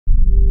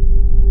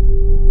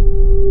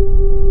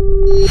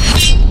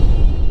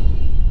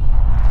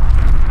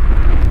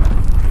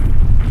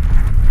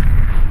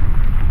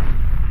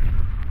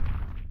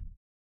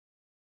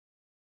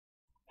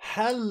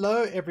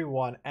Hello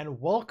everyone and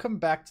welcome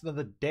back to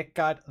another deck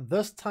guide.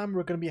 This time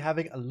we're going to be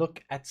having a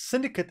look at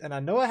Syndicate, and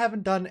I know I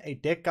haven't done a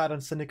deck guide on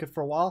Syndicate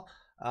for a while.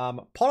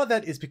 Part of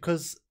that is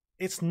because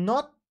it's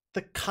not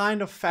the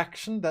kind of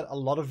faction that a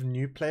lot of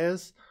new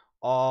players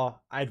are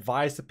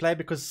advised to play,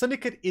 because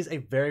Syndicate is a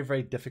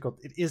very difficult,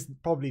 it is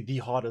probably the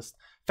hardest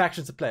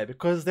faction to play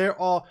because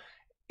there are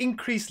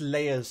increased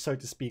layers, so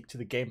to speak, to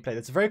the gameplay.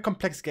 It's a very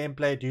complex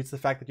gameplay due to the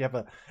fact that you have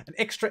an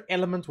extra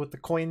element with the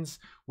coins,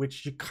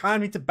 which you kind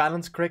of need to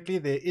balance correctly.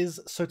 There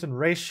is certain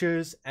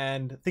ratios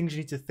and things you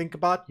need to think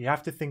about. You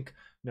have to think,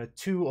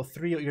 2 or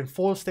 3 or even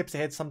 4 steps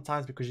ahead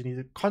sometimes, because you need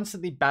to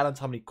constantly balance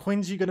how many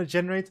coins you're going to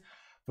generate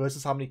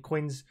versus how many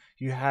coins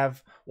you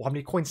have or how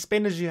many coin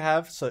spenders you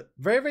have. So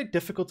very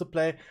difficult to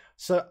play.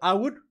 So I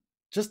would,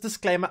 just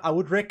disclaimer, I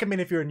would recommend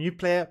if you're a new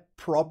player,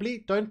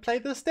 probably don't play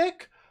this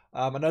deck.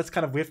 I know it's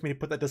kind of weird for me to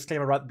put that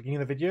disclaimer right at the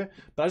beginning of the video,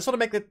 but I just want to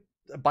make that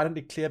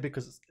abundantly clear,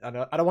 because I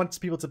don't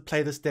want people to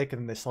play this deck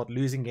and they start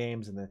losing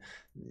games, and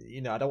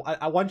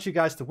I want you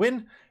guys to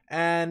win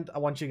and I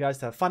want you guys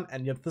to have fun.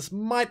 And this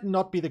might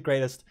not be the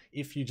greatest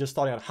if you're just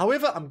starting out.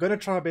 However, I'm going to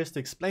try my best to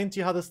explain to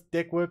you how this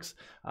deck works.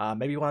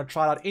 Maybe you want to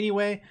try it out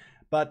anyway.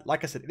 But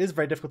like I said, it is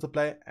very difficult to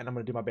play, and I'm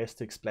going to do my best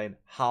to explain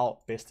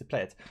how best to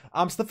play it.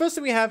 So the first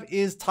thing we have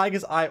is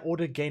Tiger's Eye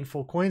Order, gain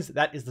 4 coins.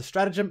 That is the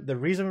stratagem. The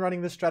reason we're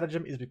running this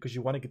stratagem is because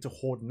you want to get to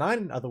Horde 9.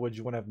 In other words,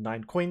 you want to have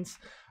 9 coins.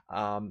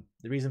 The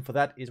reason for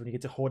that is when you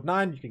get to Horde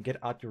 9, you can get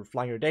out your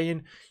Flying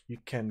Redanian. You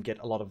can get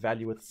a lot of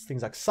value with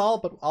things like Sal,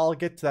 but I'll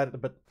get to that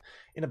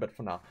in a bit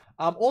for now.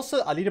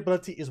 Also, our lead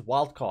ability is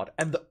Wildcard,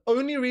 and the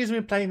only reason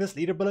we're playing this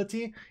lead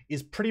ability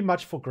is pretty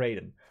much for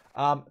Graydon.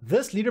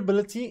 This leader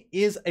ability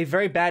is a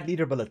very bad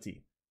leader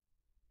ability,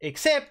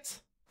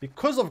 except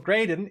because of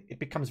Graydon, it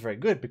becomes very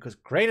good, because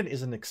Graydon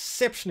is an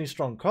exceptionally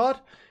strong card,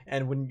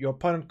 and when your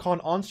opponent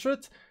can't answer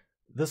it,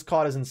 this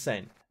card is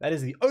insane. That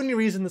is the only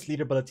reason this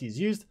leader ability is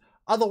used.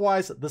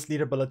 Otherwise, this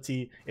leader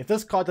ability, if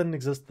this card didn't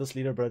exist, this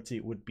leader ability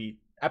would be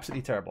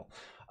absolutely terrible.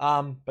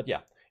 But yeah.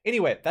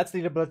 Anyway, that's the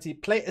lead ability.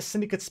 Play a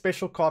Syndicate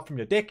special card from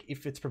your deck.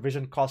 If its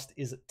provision cost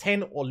is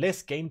 10 or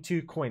less, gain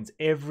 2 coins.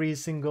 Every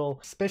single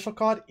special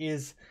card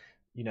is,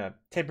 10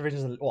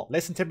 provisions or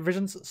less than 10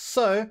 provisions.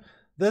 So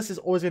this is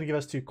always going to give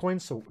us 2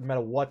 coins. So no matter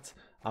what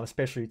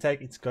special you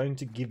take, it's going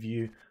to give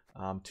you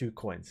 2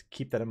 coins.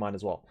 Keep that in mind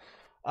as well.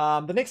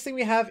 The next thing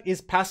we have is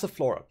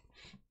Passiflora.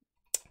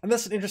 And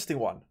this is an interesting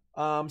one.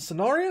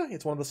 Scenario,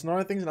 it's one of the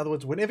scenario things. In other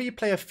words, whenever you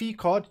play a fee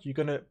card, you're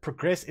going to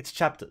progress its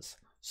chapters.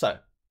 So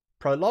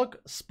Prologue,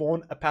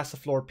 spawn a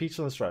Passiflora Peach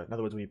on this row. In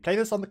other words, when you play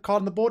this on the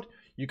card on the board,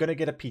 you're going to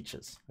get a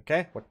Peaches.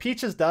 Okay? What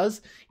Peaches does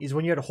is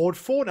when you're at Horde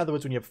 4, in other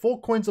words, when you have 4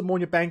 coins or more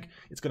in your bank,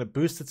 it's going to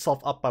boost itself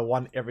up by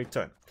 1 every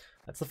turn.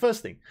 That's the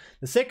first thing.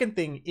 The second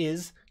thing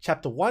is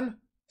Chapter 1,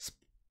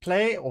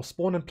 play or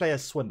spawn and play a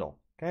Swindle.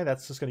 Okay?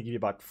 That's just going to give you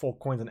about 4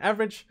 coins on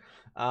average.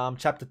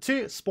 Chapter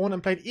 2, spawn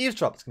and play an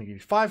Eavesdrop. It's going to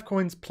give you 5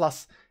 coins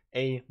plus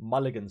a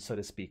mulligan, so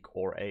to speak,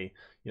 or a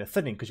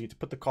thinning, because you get to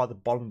put the card at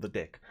the bottom of the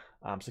deck.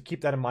 So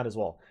keep that in mind as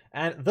well.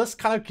 And this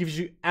kind of gives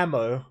you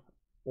ammo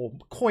or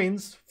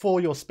coins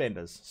for your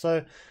spenders.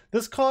 So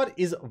this card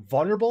is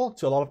vulnerable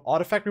to a lot of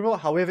artifact removal.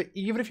 However,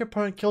 even if your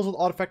opponent kills with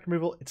artifact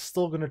removal, it's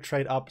still going to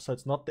trade up, so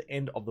it's not the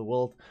end of the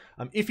world.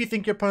 If you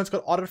think your opponent's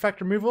got artifact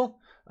removal,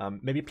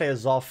 maybe play a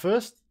Czar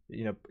first.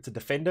 It's a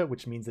defender,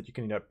 which means that you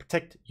can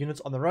protect units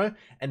on the row,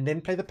 and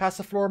then play the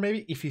Passiflora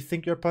maybe if you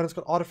think your opponent's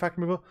got artifact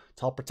removal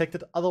to help protect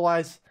it.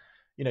 Otherwise,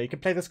 you can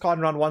play this card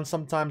in round 1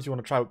 sometimes. You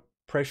want to try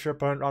pressure your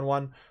opponent round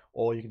 1,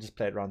 or you can just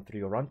play it round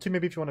 3 or round 2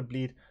 maybe if you want to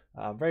bleed.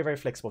 Very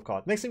flexible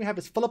card. Next thing we have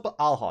is Philippa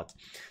Alhart.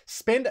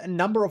 Spend a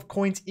number of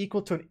coins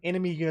equal to an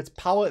enemy unit's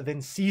power,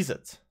 then seize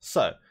it.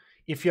 So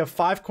if you have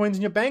 5 coins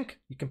in your bank,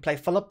 you can play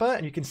Philippa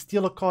and you can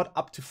steal a card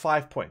up to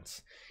 5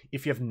 points.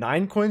 If you have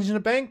 9 coins in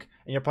your bank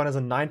and your opponent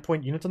has a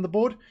 9-point unit on the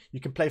board, you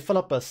can play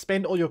Philippa,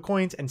 spend all your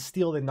coins and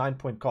steal the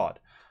 9-point card.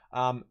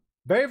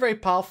 Very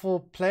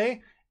powerful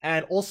play,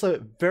 and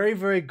also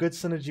very good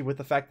synergy with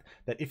the fact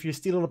that if you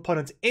steal an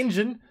opponent's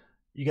engine,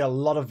 you get a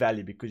lot of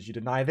value because you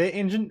deny their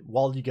engine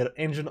while you get an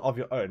engine of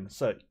your own.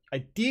 So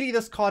ideally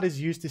this card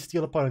is used to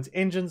steal opponents'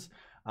 engines.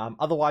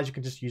 Otherwise you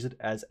can just use it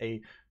as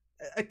a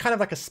kind of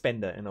like a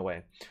spender in a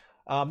way.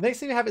 Next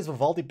thing we have is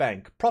Vivaldi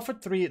Bank.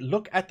 Profit 3,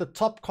 look at the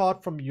top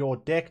card from your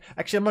deck.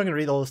 Actually, I'm not going to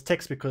read all this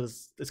text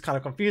because it's kind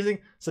of confusing.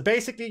 So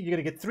basically, you're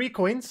going to get 3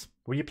 coins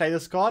when you play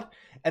this card,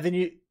 and then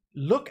you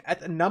look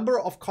at a number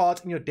of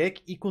cards in your deck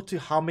equal to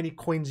how many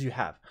coins you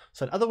have.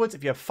 So in other words,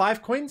 if you have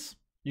 5 coins,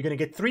 you're going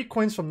to get 3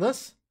 coins from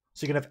this.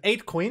 So you're going to have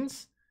 8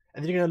 coins,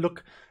 and then you're going to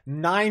look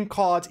 9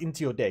 cards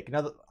into your deck.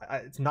 Now,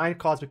 it's 9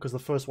 cards because the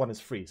first one is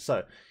free.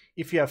 So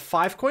if you have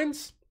 5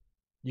 coins,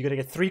 you're going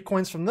to get 3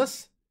 coins from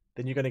this.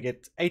 Then you're going to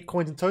get 8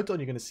 coins in total,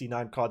 and you're going to see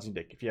 9 cards in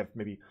your deck. If you have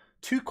maybe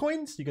 2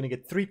 coins, you're going to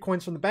get 3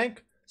 coins from the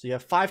bank. So you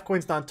have 5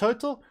 coins down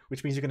total,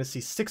 which means you're going to see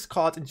 6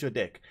 cards into your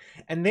deck.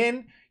 And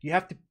then you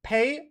have to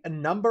pay a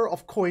number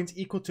of coins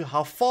equal to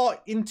how far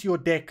into your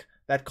deck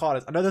that card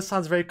is. I know this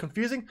sounds very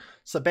confusing.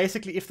 So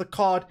basically, if the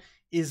card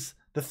is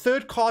the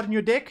third card in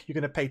your deck, you're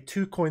going to pay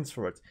 2 coins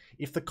for it.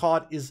 If the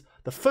card is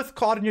the 5th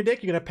card in your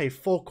deck, you're going to pay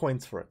 4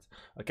 coins for it.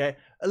 Okay,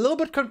 a little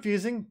bit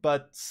confusing,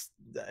 but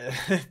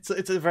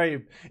it's a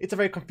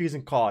very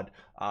confusing card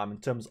in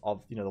terms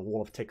of, you know, the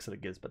wall of text that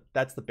it gives. But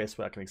that's the best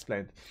way I can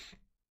explain it.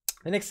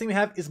 The next thing we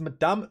have is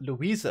Madame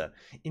Louisa.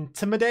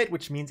 Intimidate,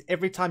 which means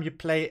every time you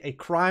play a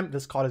crime,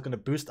 this card is going to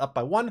boost up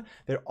by 1.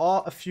 There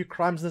are a few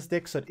crimes in this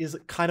deck, so it is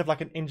kind of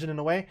like an engine in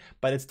a way,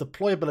 but its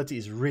deployability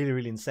is really,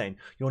 really insane.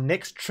 Your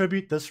next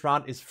tribute this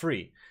round is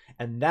free,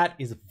 and that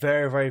is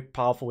very, very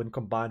powerful when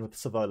combined with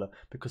Savola,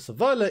 because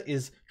Savola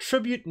is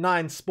tribute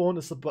 9, spawn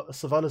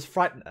Savola's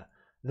Frightener.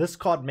 This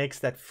card makes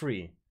that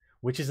free,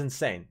 which is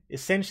insane.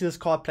 Essentially, this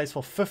card plays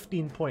for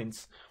 15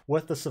 points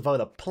with the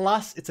Savola,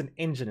 plus it's an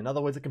engine. In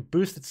other words, it can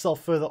boost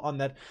itself further on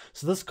that.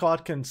 So this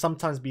card can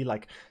sometimes be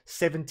like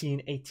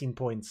 17, 18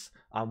 points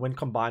when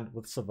combined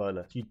with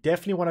Savola. You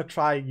definitely want to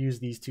try use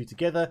these two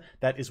together.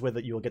 That is where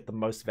you'll get the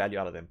most value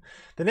out of them.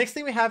 The next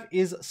thing we have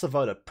is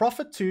Savola.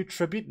 Profit 2,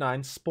 Tribute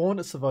 9, spawn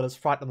a Savola's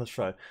Fright on the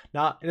show.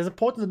 Now, it is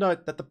important to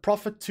note that the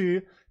Profit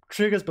 2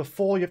 triggers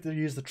before you have to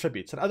use the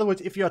tribute. So in other words,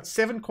 if you're at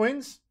 7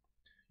 coins,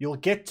 you'll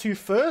get 2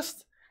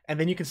 first, and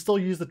then you can still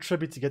use the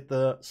tribute to get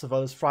the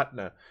Savola's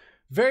Frightener.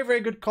 Very, very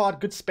good card,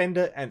 good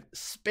spender, and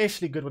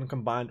especially good when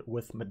combined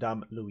with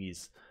Madame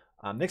Louise.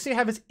 Next thing you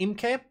have is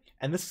Imke,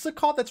 and this is a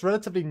card that's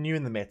relatively new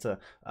in the meta.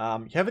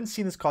 You haven't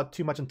seen this card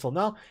too much until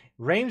now.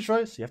 Range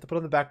row, so you have to put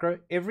on the back row.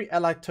 Every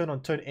allied turn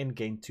on turn end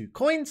gain 2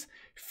 coins.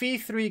 Fee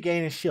 3,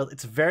 gain a shield.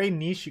 It's very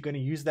niche. You're going to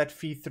use that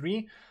Fee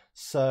 3.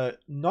 So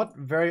not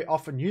very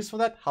often used for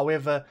that.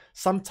 However,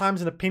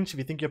 sometimes in a pinch, if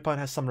you think your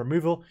opponent has some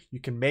removal, you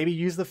can maybe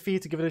use the Fee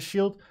to give it a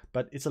shield,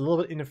 but it's a little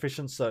bit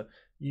inefficient, so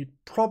you're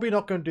probably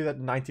not going to do that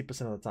 90%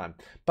 of the time.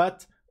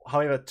 But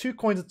however, 2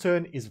 coins a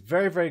turn is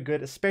very, very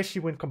good,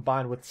 especially when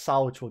combined with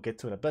Sal, which we'll get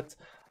to in a bit.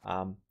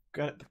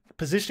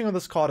 Positioning on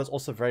this card is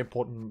also very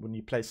important when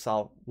you play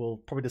Sal. We'll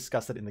probably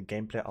discuss it in the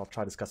gameplay. I'll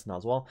try to discuss it now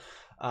as well.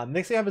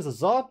 Next thing I have is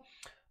Azar.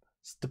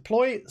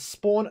 Deploy,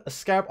 spawn a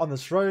scarab on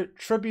this row,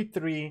 tribute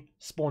 3,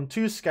 spawn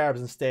 2 scarabs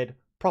instead,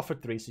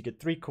 profit 3, so you get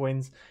 3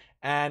 coins.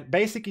 And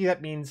basically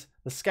that means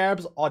the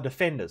scarabs are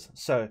defenders.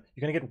 So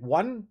you're gonna get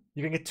one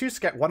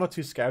or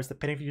two scarabs,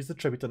 depending if you use the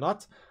tribute or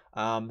not.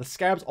 The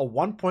scarabs are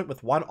 1 point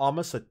with 1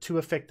 armor, so 2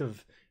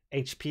 effective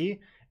HP,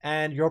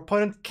 and your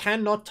opponent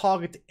cannot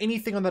target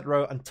anything on that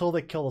row until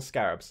they kill the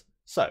scarabs.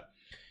 So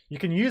you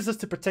can use this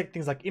to protect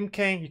things like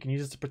Imke. You can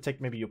use this to protect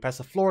maybe your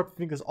Passiflora if you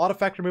think there's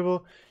artifact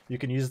removal. You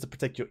can use it to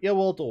protect your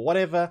Earwald or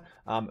whatever.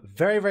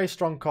 Very, very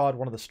strong card.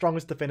 One of the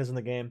strongest defenders in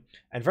the game.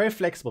 And very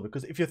flexible,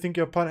 because if you think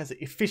your opponent has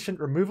efficient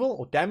removal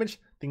or damage,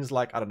 things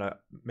like, I don't know,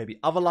 maybe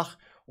Avalach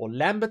or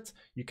Lambert,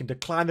 you can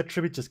decline the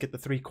tribute, just get the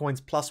 3 coins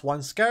plus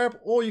 1 scarab,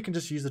 or you can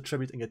just use the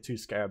tribute and get 2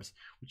 scarabs,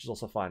 which is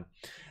also fine.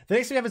 The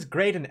next thing we have is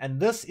Graydon, and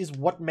this is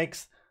what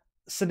makes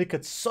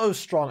Syndicate so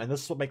strong, and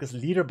this is what makes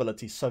this leader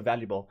ability so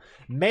valuable.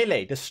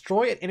 Melee,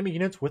 destroy an enemy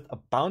unit with a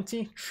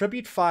bounty,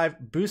 tribute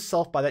 5, boost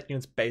self by that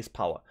unit's base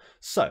power.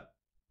 So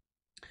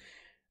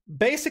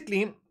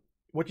basically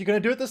what you're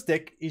going to do with this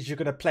deck is you're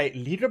going to play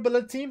leader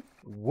ability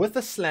with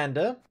a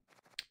slander,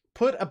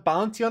 put a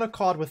bounty on a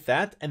card with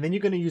that, and then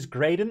you're going to use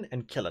Graydon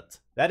and kill it.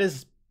 That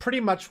is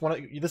pretty much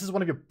this is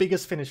one of your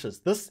biggest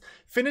finishes. This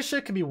finisher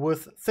can be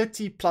worth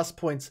 30 plus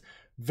points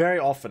very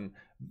often.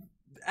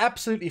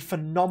 Absolutely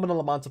phenomenal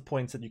amount of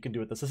points that you can do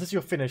with this. This is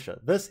your finisher.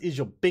 This is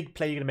your big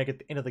play you're going to make at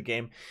the end of the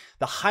game.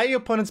 The higher your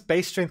opponent's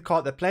base strength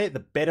card they play,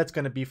 the better it's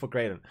going to be for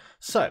Graydon.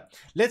 So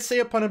let's say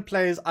your opponent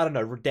plays, I don't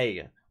know,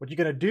 Rodea. What you're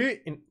going to do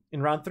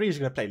in round 3 is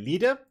you're going to play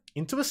leader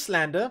into a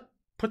slander,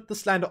 put the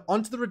slander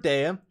onto the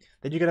Rodea,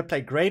 then you're going to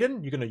play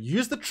Graydon, you're going to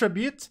use the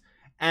tribute,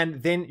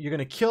 and then you're going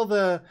to kill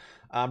the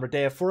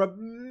Rodea for a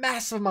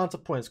massive amount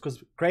of points,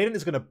 because Graydon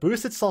is going to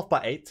boost itself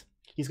by 8.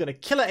 He's going to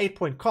kill an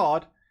 8-point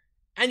card,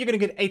 and you're going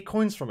to get 8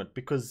 coins from it,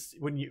 because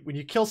when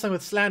you kill someone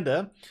with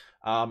slander,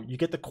 you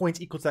get the coins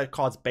equal to that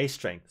card's base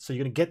strength. So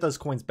you're going to get those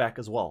coins back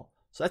as well.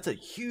 So that's a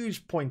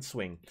huge point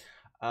swing.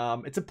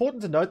 It's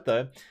important to note,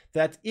 though,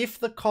 that if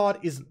the card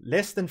is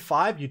less than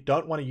 5, you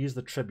don't want to use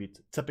the tribute,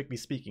 typically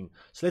speaking.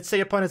 So let's say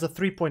your opponent has a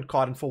 3-point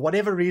card, and for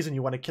whatever reason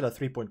you want to kill a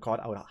 3-point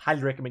card, I would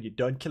highly recommend you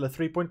don't kill a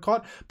 3-point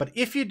card. But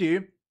if you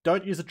do,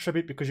 don't use the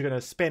tribute, because you're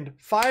going to spend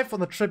 5 on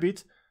the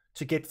tribute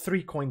to get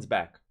 3 coins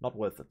back. Not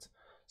worth it.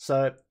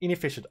 So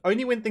inefficient.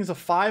 Only when things are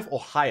 5 or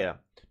higher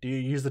do you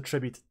use the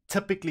tribute,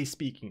 typically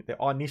speaking.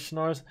 There are niche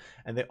scenarios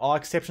and there are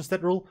exceptions to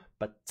that rule,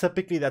 but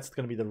typically that's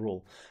going to be the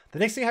rule. The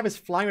next thing you have is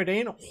Flying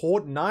Redain,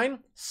 Horde 9.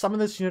 Summon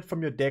this unit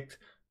from your deck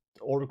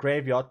or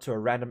graveyard to a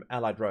random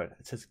allied road.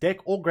 It says deck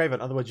or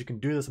graveyard. In other words, you can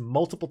do this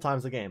multiple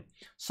times a game.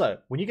 So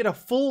when you get a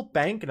full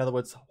bank, in other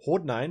words,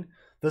 Horde 9,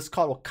 this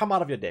card will come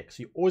out of your deck.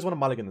 So you always want to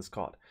mulligan this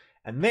card.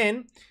 And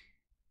then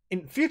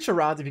in future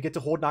rounds, if you get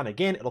to Horde 9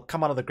 again, it'll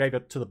come out of the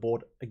graveyard to the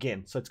board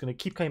again. So it's going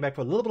to keep coming back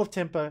for a little bit of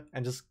tempo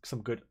and just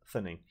some good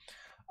thinning.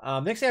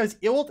 Next thing is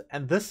Earwald,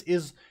 and this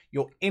is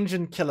your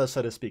engine killer,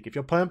 so to speak. If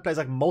your opponent plays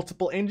like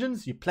multiple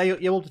engines, you play your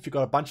Earwald if you've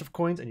got a bunch of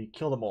coins and you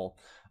kill them all.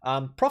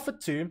 Profit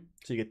 2,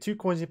 So you get 2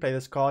 coins, you play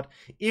this card.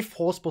 If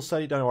horse pulls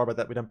slowly, don't worry about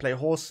that. We don't play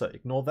horse, so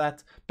ignore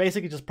that.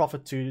 Basically just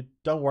profit 2.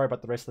 Don't worry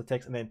about the rest of the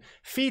text. And then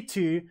fee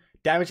 2,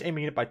 damage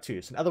enemy unit by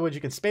 2. So in other words,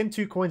 you can spend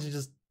 2 coins and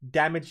just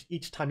damage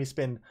each time you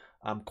spend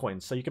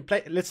coins. So you can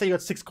play, let's say you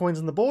got 6 coins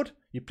on the board.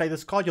 You play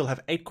this card, you'll have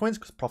 8 coins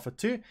because profit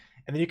 2.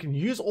 And then you can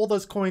use all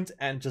those coins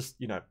and just,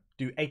 you know,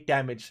 do 8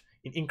 damage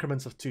in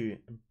increments of 2.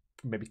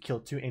 Maybe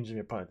kill 2 engines of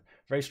your opponent.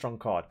 Very strong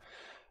card.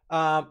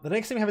 The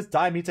next thing we have is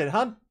Die Mutated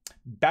Hunt.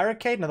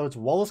 Barricade, in other words,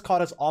 while this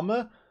card has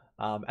armor,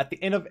 at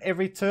the end of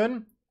every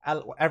turn,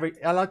 every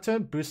allied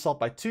turn, boost salt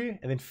by 2,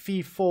 and then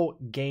fee 4,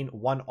 gain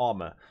 1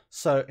 armor.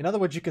 So, in other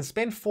words, you can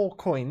spend 4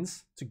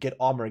 coins to get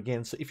armor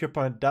again. So, if your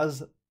opponent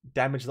does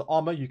damage the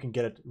armor, you can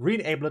get it,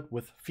 re-enable it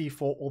with fee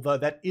 4, although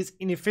that is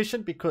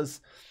inefficient because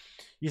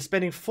you're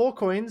spending 4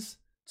 coins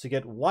to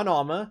get 1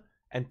 armor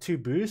and 2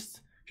 boost.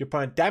 If your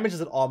opponent damages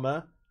that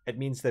armor, it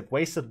means they've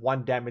wasted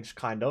 1 damage,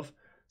 kind of.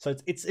 So,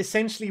 it's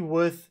essentially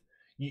worth...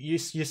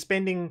 You're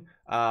spending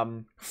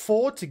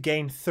 4 to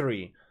gain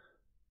 3.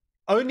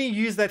 Only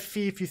use that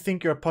fee if you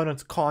think your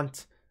opponent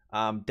can't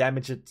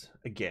damage it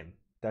again.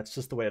 That's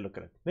just the way I look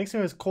at it. Next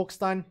thing is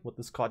Corkstein. What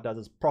this card does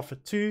is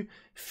profit 2,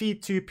 fee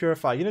 2,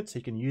 purify unit. So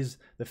you can use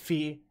the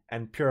fee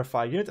and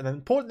purify unit. And the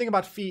important thing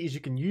about fee is you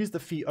can use the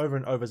fee over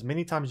and over as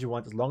many times as you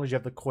want, as long as you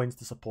have the coins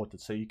to support it.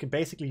 So you can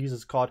basically use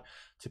this card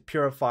to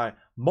purify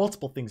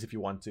multiple things if you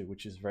want to,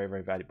 which is very,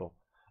 very valuable.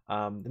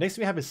 The next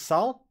thing we have is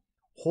Sal.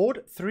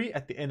 Hoard 3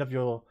 at the end of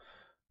your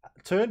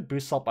turn,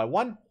 boost salt by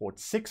 1. Hoard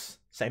 6,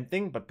 same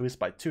thing, but boost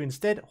by 2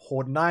 instead.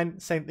 Hoard 9,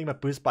 same thing, but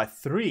boost by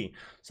 3.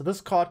 So this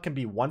card can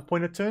be 1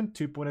 point a turn,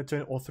 2 point a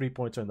turn, or 3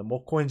 point a turn. The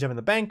more coins you have in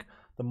the bank,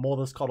 the more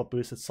this card will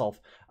boost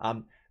itself.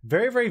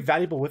 Very, very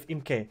valuable with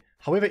Imke.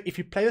 However, if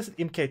you play this at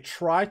Imke,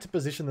 try to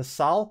position the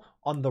Sal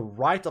on the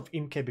right of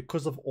Imke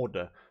because of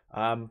order.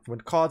 When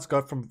cards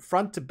go from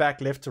front to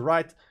back, left to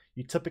right,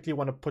 you typically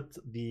want to put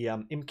the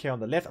Imke on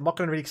the left. I'm not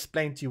going to really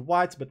explain to you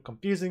why, it's a bit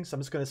confusing. So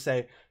I'm just going to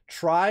say,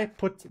 try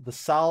put the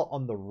Sal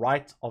on the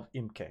right of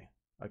Imke.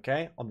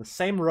 Okay? On the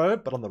same row,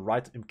 but on the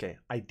right of Imke,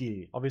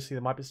 ideally. Obviously,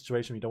 there might be a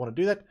situation where you don't want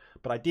to do that.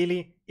 But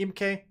ideally,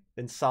 Imke,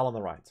 then Sal on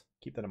the right.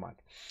 Keep that in mind.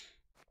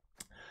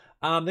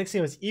 Next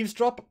thing is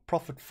Eavesdrop.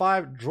 Profit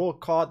 5, draw a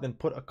card, then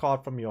put a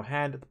card from your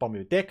hand at the bottom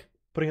of your deck.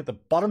 Putting it at the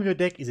bottom of your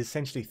deck is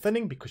essentially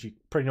thinning because you're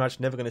pretty much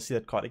never going to see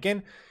that card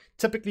again.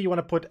 Typically, you want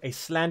to put a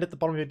Slander at the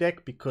bottom of your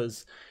deck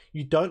because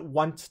you don't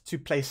want to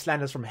play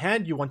Slanders from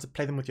hand. You want to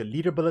play them with your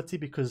leader ability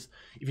because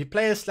if you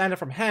play a Slander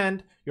from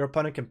hand, your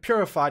opponent can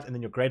purify it and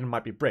then your Graydon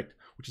might be bricked,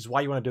 which is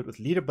why you want to do it with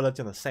leader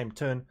ability on the same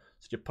turn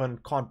so your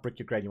opponent can't brick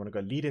your Graydon. You want to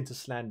go lead into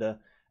Slander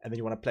and then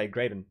you want to play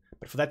Graydon.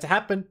 But for that to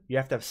happen, you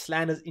have to have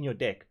Slanders in your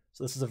deck.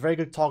 So this is a very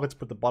good target to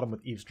put the bottom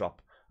with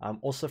Eavesdrop.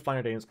 Also,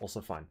 Final Day is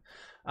also fine.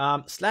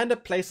 Slander,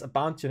 place a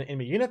bounty on an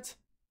enemy unit.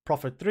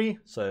 Profit 3.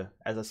 So,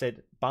 as I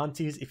said,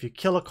 bounties. If you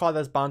kill a card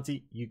that's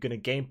bounty, you're going to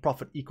gain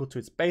profit equal to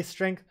its base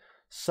strength.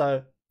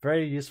 So,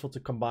 very useful to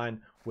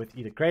combine with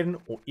either Graydon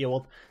or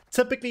Earwolf.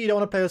 Typically, you don't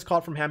want to play this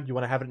card from hand. You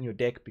want to have it in your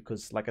deck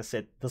because, like I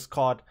said, this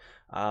card,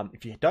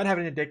 if you don't have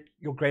it in your deck,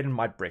 your Graydon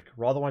might break.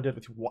 Rather want to do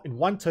it with in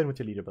one turn with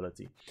your lead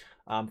ability.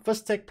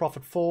 First tech,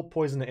 profit 4,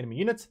 poison the enemy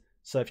unit.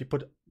 So, if you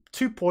put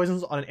 2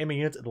 poisons on an enemy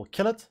unit, it will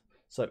kill it.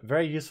 So,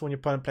 very useful when your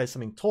opponent plays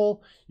something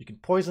tall. You can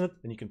poison it,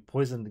 then you can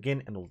poison it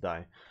again, and it'll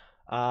die.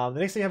 The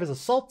next thing you have is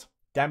Assault.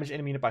 Damage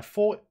enemy unit by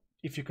 4.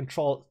 If you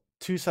control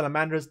 2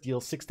 Salamanders, deal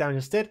 6 damage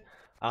instead.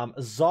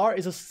 Azar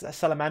is a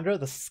Salamander.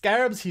 The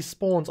Scarabs he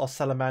spawns are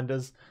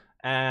Salamanders.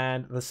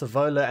 And the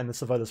Savola and the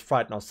Savola's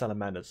Frighten are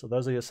Salamanders. So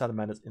those are your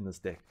Salamanders in this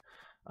deck.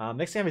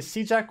 Next thing you have is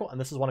Sea Jackal,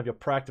 and this is one of your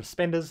proactive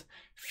spenders.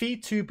 Fee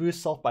 2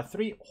 boosts self by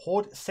 3.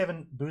 Hoard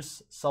 7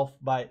 boosts self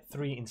by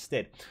 3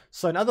 instead.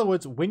 So in other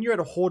words, when you're at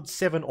a Hoard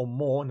 7 or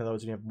more, in other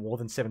words, you have more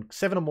than 7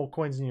 or more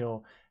coins in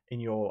your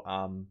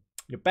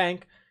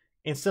bank,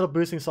 instead of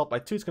boosting salt by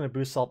 2, it's going to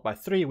boost salt by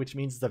 3, which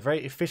means it's a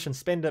very efficient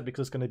spender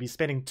because it's going to be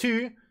spending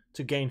 2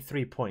 to gain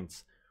 3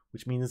 points,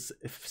 which means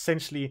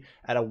essentially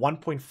at a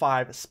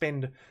 1.5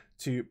 spend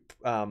to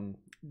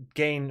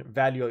gain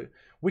value,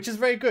 which is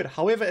very good.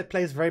 However, it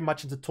plays very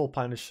much into Tall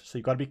Punish, so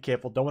you got to be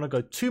careful. Don't want to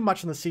go too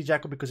much on the Sea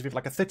Jackal because if you have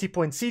like a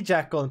 30-point Sea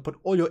Jackal and put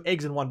all your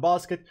eggs in one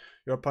basket,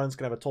 your opponent's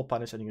going to have a Tall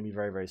Punish and you're going to be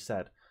very, very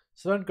sad.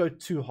 So don't go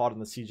too hard on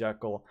the Sea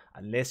Jackal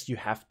unless you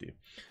have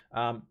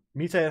to.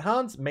 Mutated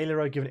Hounds, melee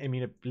row, give an enemy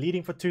unit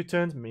bleeding for 2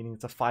 turns, meaning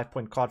it's a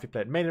 5-point card if you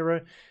play it melee row.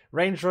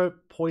 Range row,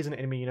 poison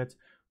enemy unit,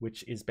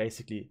 which is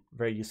basically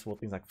very useful.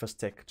 Things like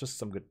Fist Tech, just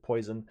some good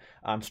poison.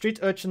 Street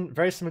Urchin,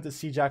 very similar to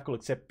Sea Jackal,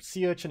 except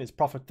Sea Urchin is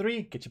profit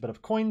 3, get you a bit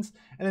of coins,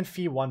 and then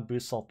fee 1,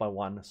 boost salt by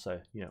 1.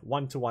 So,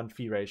 1-to-1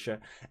 fee ratio.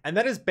 And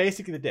that is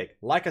basically the deck.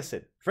 Like I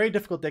said, very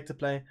difficult deck to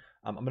play.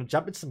 I'm going to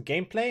jump into some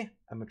gameplay.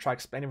 I'm going to try to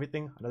explain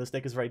everything. I know this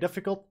deck is very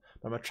difficult,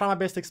 but I'm going to try my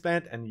best to explain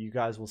it, and you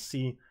guys will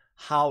see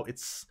how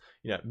it's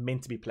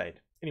meant to be played.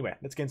 Anyway,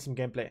 let's get into some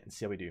gameplay and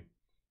see how we do.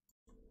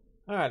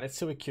 Alright, let's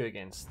see what we queue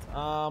against.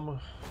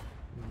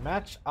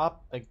 Match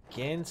up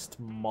against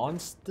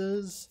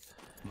Monsters.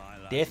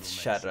 Death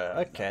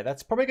Shadow. Okay,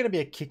 that's probably going to be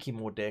a kicky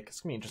more deck. It's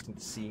going to be interesting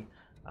to see.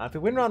 If we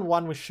win round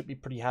 1, we should be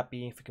pretty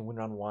happy. If we can win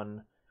round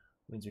 1,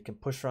 Means we can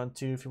push round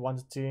 2 if we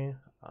wanted to.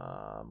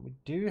 We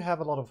do have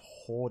a lot of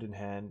Horde in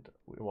hand.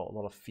 Well, a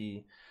lot of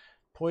Fee.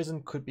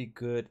 Poison could be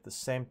good. At the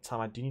same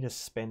time, I do need a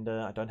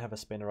spender. I don't have a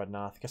spender right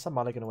now. I guess I'm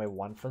mulligan away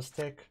 1 first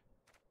tech.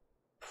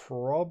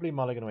 Probably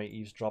mulligan away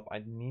eavesdrop.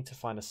 I need to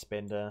find a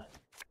spender.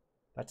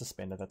 That's a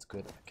spender. That's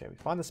good. Okay, we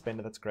find the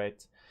spender. That's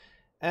great.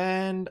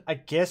 And I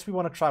guess we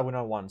want to try win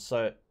on 1.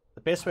 So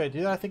the best way to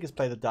do that, I think, is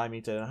play the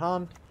Diameter in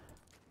hand.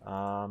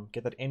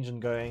 Get that engine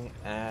going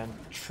and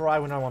try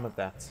win on 1 with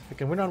that. If we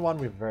can win on 1,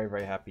 we're very,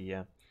 very happy.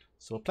 Yeah.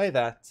 So we'll play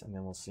that and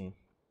then we'll see.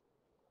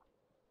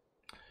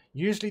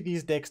 Usually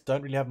these decks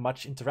don't really have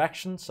much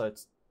interaction, so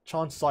it's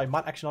chances are I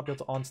might actually not be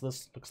able to answer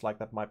this. Looks like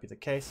that might be the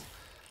case.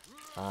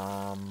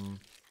 I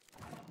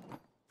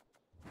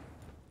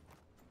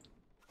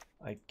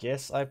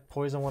guess I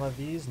poison one of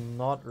these.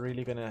 Not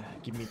really gonna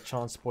give me a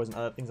chance to poison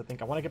other things. I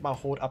think I want to get my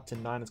Horde up to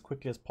 9 as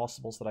quickly as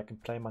possible so that I can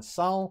play my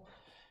Sal.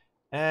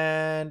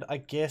 And I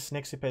guess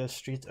next we play the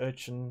Street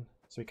Urchin,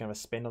 so we can have a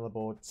spend on the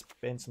board,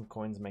 spend some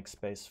coins, make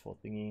space for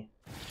thingy.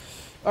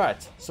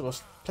 Alright, so we'll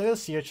play the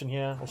Sea Urchin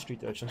here, or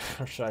Street Urchin,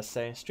 or should I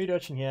say. Street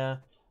Urchin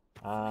here.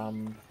 We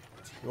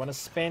want to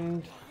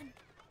spend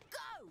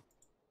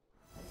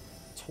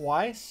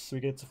twice, so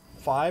we get to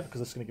 5, because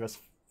it's going to give us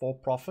 4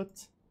 profit.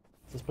 So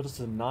this puts us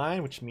to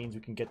 9, which means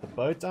we can get the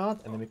boat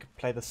out, and then we could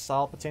play the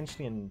Sal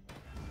potentially, and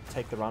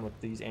take the round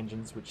with these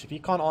engines, which if he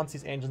can't answer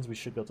these engines, we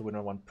should be able to win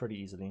on 1 pretty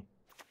easily.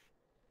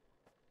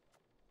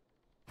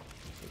 So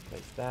we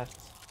place that.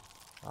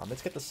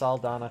 Let's get the Sal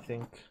down, I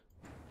think.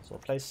 So we'll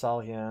play Sal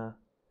here.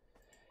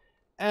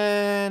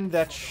 And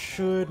that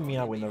should mean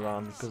I win the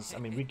round, because, I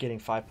mean, we're getting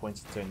 5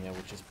 points a turn here,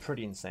 which is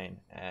pretty insane.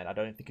 And I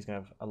don't think he's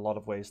going to have a lot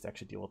of ways to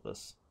actually deal with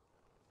this.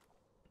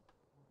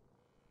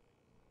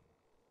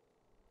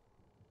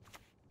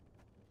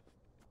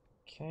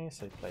 Okay,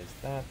 so he plays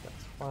that.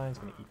 That's fine. He's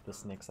going to eat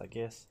this next, I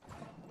guess.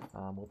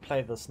 We'll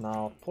play this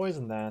now.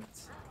 Poison that.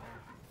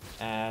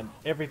 And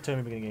every turn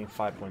we're going to get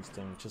 5 points a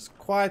turn, which is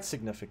quite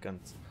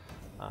significant.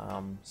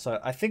 So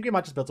I think we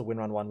might just be able to win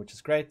round 1, which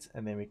is great,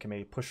 and then we can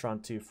maybe push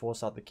round 2,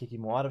 force out the Kiki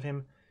more out of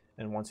him,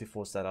 and once we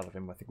force that out of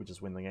him, I think we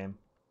just win the game.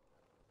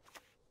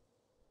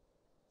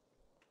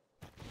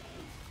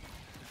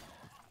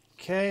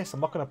 Okay, so I'm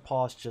not going to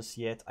pass just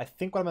yet. I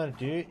think what I'm going to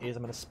do is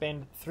I'm going to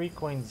spend 3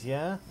 coins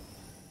here.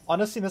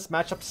 Honestly, in this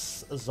matchup,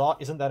 Zart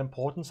isn't that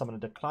important, so I'm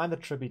going to decline the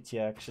tribute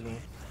here, actually.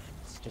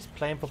 It's just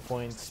playing for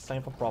points,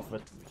 playing for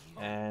profit.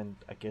 And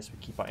I guess we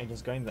keep our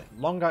engines going. The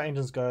longer our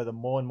engines go, the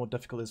more and more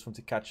difficult it is for them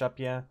to catch up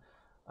here.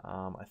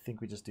 I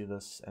think we just do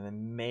this. And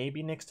then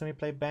maybe next time we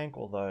play Bank,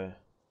 although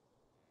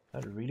I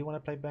don't really want to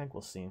play Bank.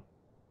 We'll see.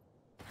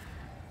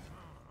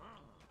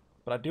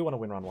 But I do want to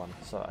win round 1.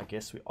 So I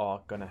guess we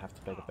are going to have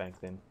to play the Bank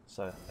then.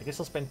 So I guess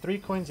I'll spend 3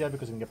 coins here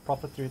because we can get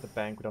profit through the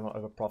Bank. We don't want to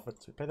over profit.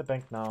 So we play the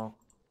Bank now.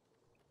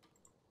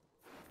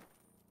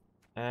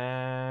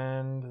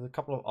 And there's a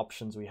couple of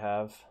options we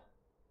have.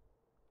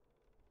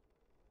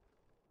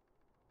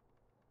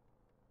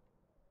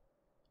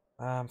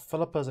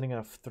 Philippa's only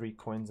going to have 3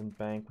 coins in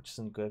bank, which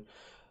isn't good.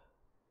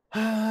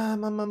 I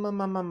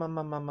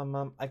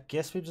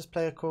guess we just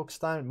play a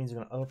Corkstein. It means we're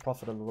going to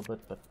over-profit a little bit,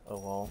 but oh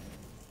well.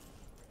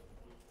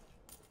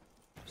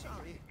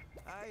 Sorry,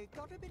 I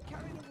got a bit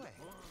carried away.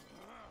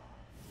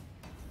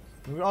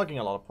 We're arguing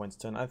a lot of points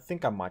turn. I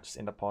think I might just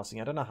end up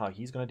passing. I don't know how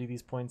he's going to do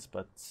these points,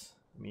 but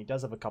I mean, he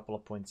does have a couple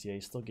of points here.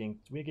 He's still getting,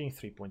 we're getting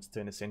 3 points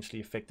turn, essentially,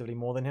 effectively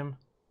more than him.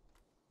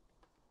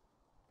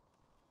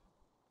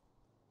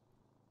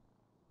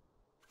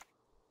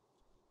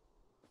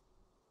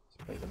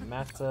 Play the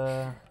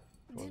Matter,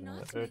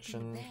 the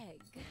Urchin.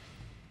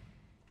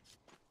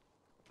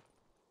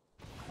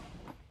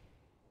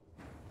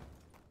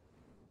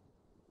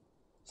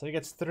 So he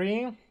gets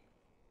 3. If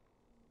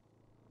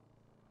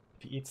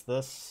he eats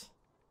this,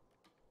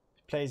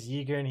 he plays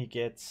Yeager and he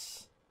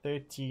gets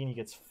 13, he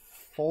gets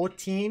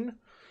 14.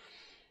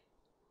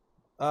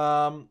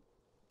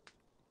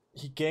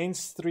 He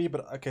gains 3,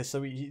 but okay,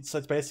 so so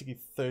it's basically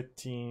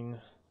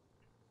 13.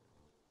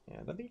 Yeah,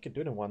 I don't think you can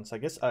do it in 1, so I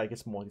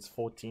guess more. It's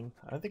 14.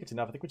 I don't think it's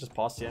enough. I think we just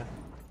pass here.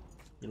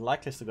 He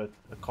likely has to go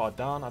a card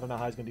down. I don't know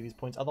how he's going to do these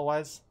points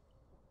otherwise.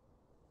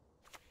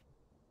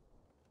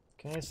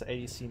 Okay, so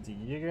ADC into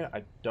Yeager.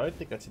 I don't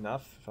think that's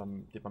enough, if I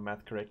did my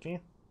math correctly.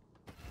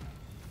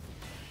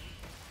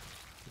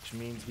 Which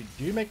means we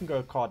do make him go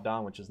a card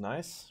down, which is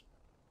nice.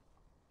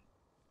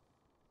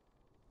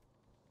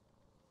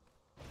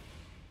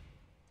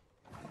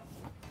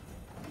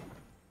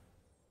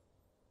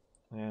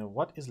 And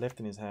what is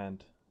left in his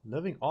hand?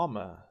 Living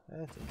armor.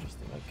 That's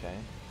interesting. Okay.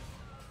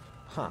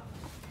 Huh.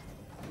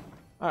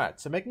 Alright,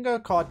 so make him go a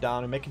card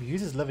down and make him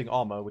use his living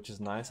armor, which is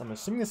nice. I'm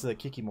assuming this is a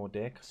Kikimore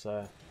deck, so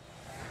I'm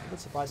a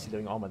bit surprised to see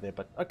living armor there,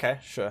 but okay,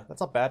 sure.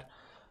 That's not bad.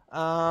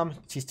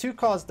 He's 2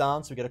 cards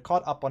down, so we get a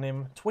card up on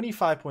him.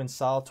 25 point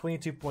Sal,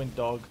 22 point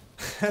Dog.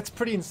 That's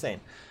pretty insane.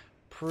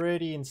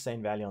 Pretty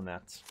insane value on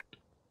that.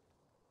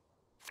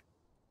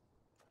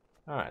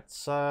 Alright,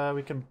 so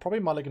we can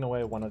probably mulligan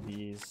away one of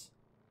these.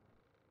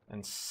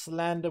 And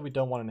Slander we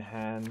don't want in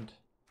hand.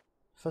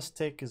 First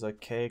take is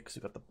okay because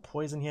we've got the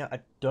poison here. I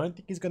don't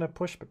think he's going to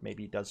push, but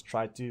maybe he does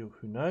try to.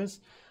 Who knows?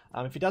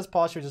 If he does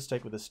pass, he'll just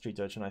take with the street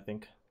urchin, I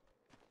think.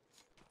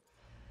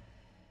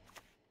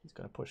 He's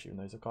going to push even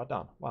though he's a card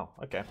down. Wow,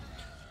 okay.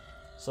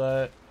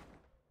 So,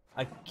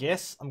 I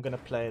guess I'm going to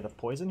play the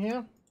poison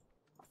here.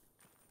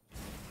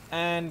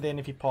 And then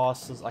if he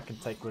passes, I can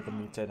take with the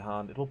Mutate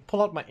Hound. It'll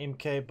pull out my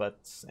MK, but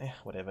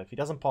whatever. If he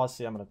doesn't pass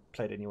here, I'm going to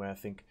play it anyway, I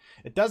think.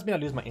 It does mean I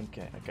lose my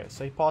MK. Okay,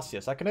 so he passed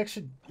here. So I can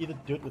actually either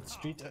do it with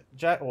Street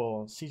Jack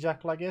or Sea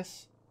Jackal, I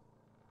guess.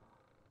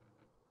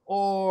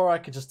 Or I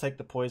could just take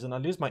the poison. I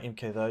lose my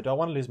MK though. Do I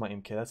want to lose my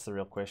MK? That's the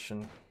real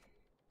question.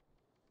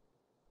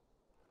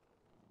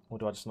 Or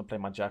do I just want to play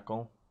my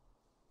Jackal?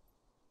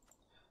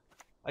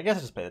 I guess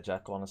I just play the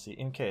Jackal, honestly.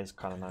 MK is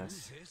kind of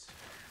nice.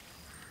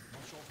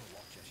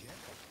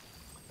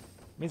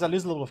 Means I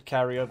lose a little of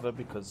carryover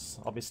because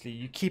obviously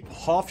you keep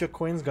half your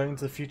coins going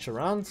into the future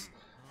rounds.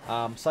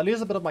 So I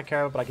lose a bit of my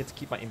carryover, but I get to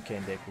keep my MK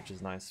in deck, which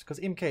is nice. Because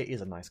MK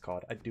is a nice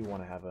card. I do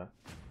want to have her.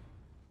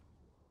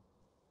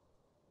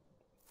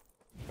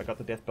 If I got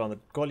the Death Bell on the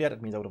Goliath,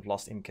 it means I would have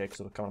lost MK because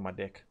it would have come on my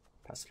deck.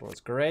 Passiflora is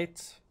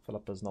great.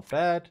 Philippa's not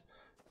bad.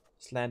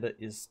 Slander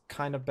is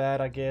kind of bad,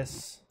 I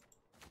guess.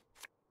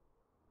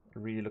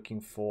 Really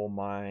looking for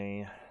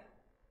my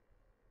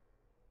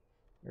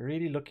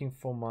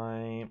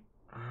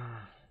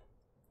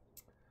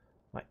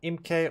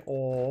MK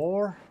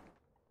or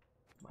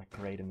my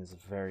Graydon is a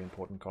very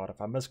important card.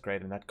 If I miss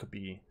Graydon, that could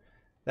be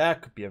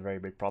a very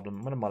big problem.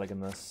 I'm gonna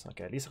mulligan this.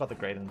 Okay, at least I got the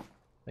Graydon.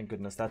 Thank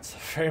goodness, that's a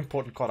very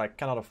important card. I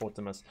cannot afford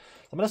to miss. So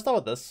I'm gonna start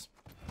with this,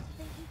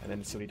 and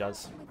then see what he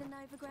does.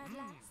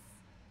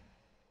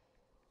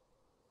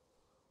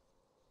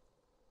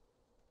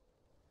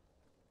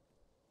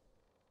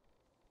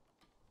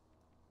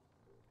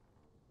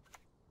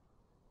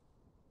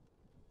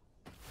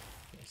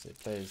 Okay, so it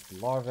plays the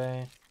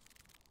larvae.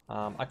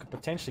 I could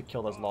potentially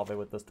kill those larvae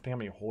with this, depending on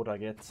how many horde I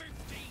get.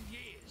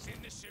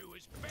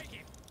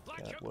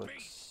 Okay, that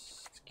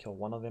works. Let's kill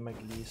one of them at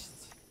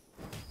least.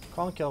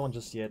 Can't kill one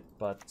just yet,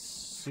 but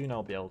soon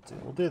I'll be able to.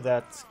 We'll do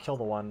that, kill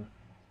the one.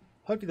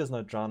 Hopefully there's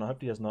no drown. I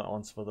hope he has no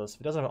answer for this. If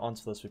he doesn't have an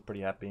answer for this, we're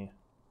pretty happy.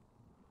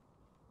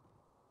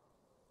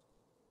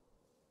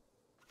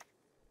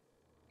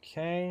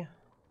 Okay.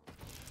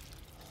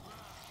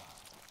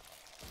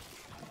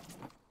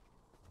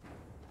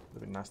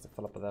 Would be nice to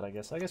fill up with that, I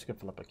guess. I guess we can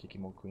fill up a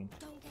Kikimore Queen.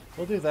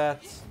 We'll do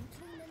that.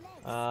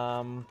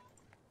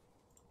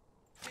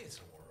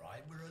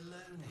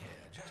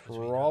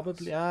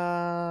 Probably, we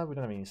don't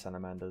have any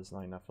salamanders,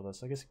 not enough for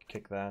this. I guess we can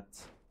kick that.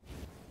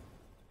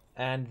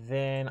 And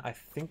then I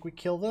think we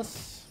kill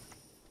this.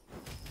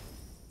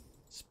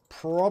 It's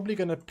probably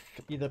going to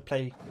either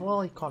play,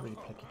 well, he can't really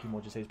play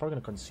Kikimore just yet. He's probably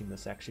going to consume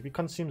this actually. If he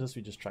consumes this,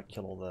 we just try to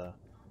kill all the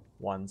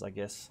ones, I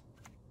guess.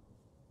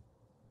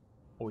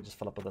 Or we just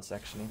fill up with this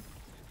actually.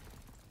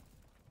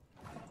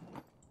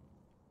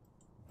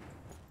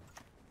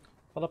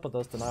 Fill up with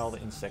this, deny all the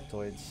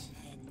insectoids.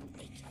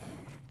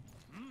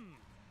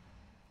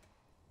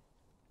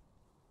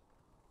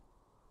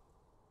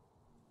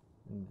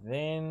 And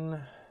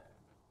then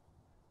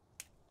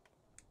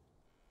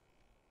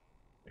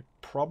we're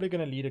probably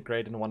going to lead a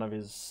grade in one of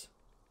his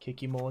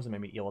Kikimores and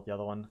maybe eel out the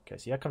other one. Okay,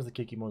 so here comes the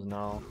Kikimores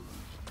now.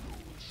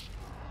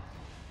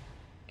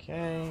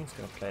 Okay, he's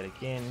going to play it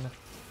again.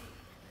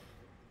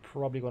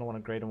 Probably going to want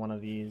to grade in one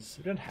of these.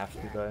 We don't have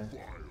to though.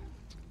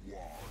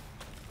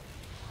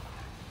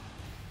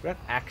 We don't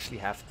actually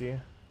have to.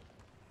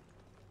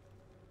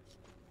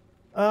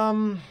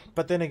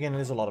 But then again, it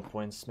is a lot of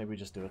points. Maybe we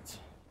just do it.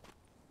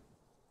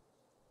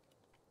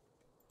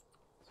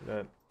 So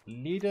go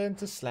leader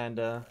into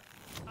Slander.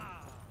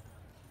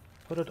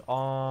 Put it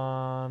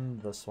on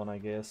this one, I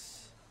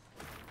guess.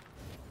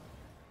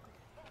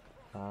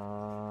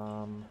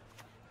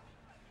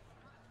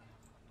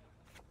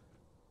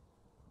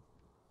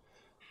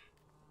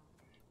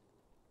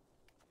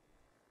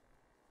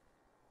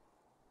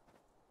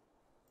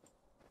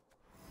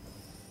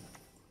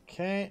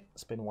 Okay,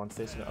 spend one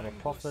station to other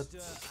profit.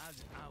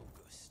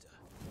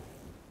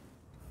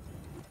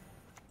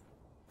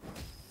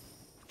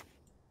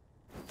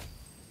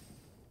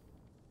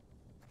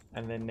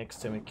 And then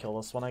next turn we kill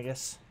this one, I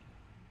guess.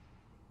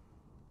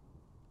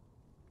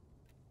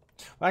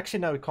 Well, actually,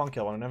 no, we can't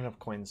kill one. I don't have enough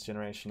coins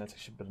generation. That's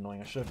actually a bit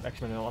annoying. I should have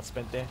actually been a lot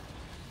spent there.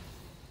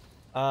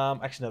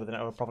 Actually, no, but then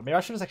over profit. Maybe I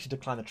should have actually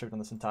declined the tribute on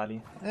this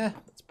entirely.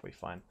 That's probably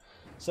fine.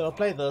 So we'll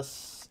play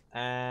this,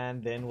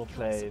 and then we'll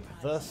play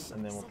this,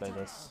 and then we'll play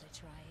this.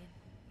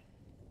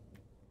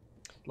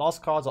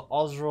 Last cards are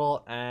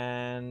Osriel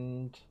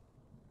and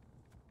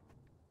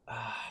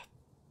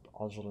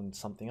Osriel and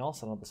something else.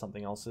 I don't know what the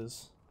something else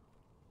is,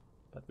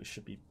 but we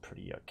should be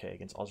pretty okay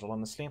against Osriel,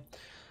 honestly.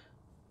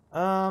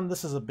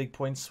 This is a big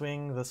point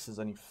swing. This is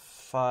only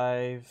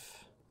 5.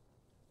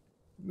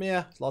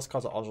 Yeah, last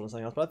cards are Osriel and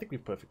something else, but I think we're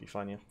perfectly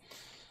fine here.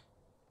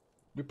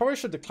 We probably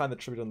should decline the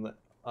tribute on the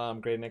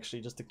Graydon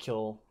actually, just to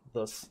kill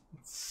this.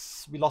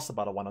 We lost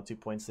about a 1 or 2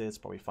 points there. It's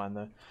probably fine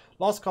though.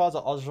 Last cards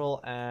are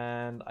Osriel,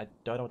 and I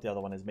don't know what the other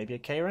one is. Maybe a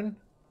Karen?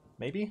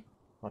 Maybe?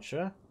 Not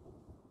sure.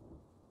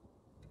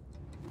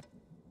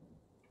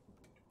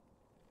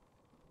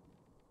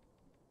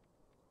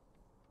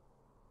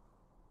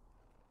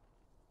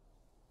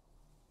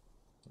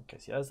 Okay,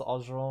 so here's the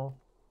Ozril.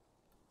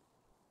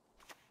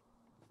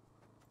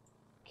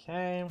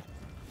 Okay.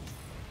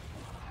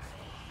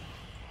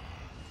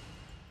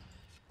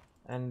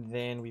 And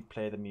then we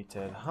play the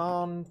Mutated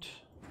Hound.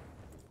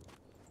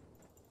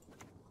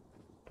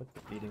 Put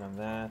the bleeding on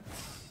that.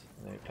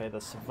 And then we play the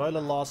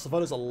Savola last.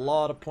 Savola's a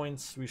lot of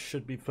points. We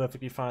should be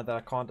perfectly fine with that.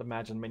 I can't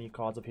imagine many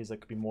cards of his that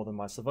could be more than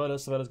my Savola.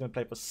 Savola's going to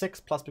play for 6,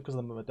 plus because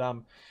of the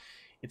Madame,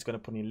 it's going to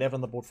put an 11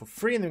 on the board for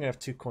free, and then we're going to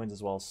have 2 coins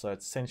as well. So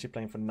it's essentially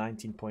playing for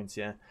 19 points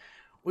here.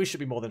 We should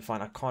be more than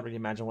fine. I can't really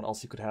imagine what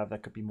else you could have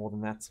that could be more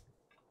than that.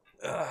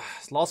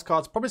 This last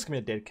card's probably just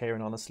going to be a dead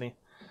Karen, honestly.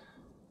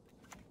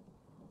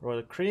 Royal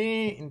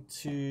Decree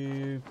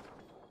into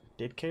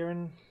dead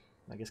Karen.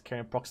 I guess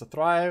Karen procs to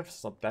Thrive.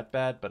 It's not that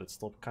bad, but it's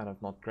still kind of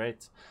not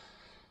great.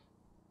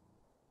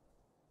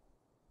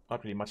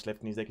 Not really much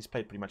left in his deck. He's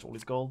played pretty much all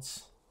his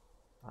golds.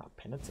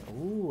 Penitent.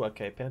 Ooh,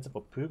 okay. Penitent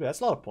for Puga.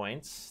 That's a lot of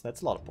points.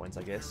 That's a lot of points,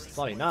 I guess. It's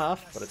not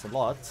enough, but it's a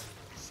lot.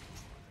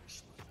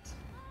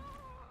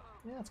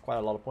 Yeah, it's quite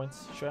a lot of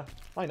points. Sure.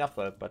 Not enough,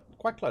 though, but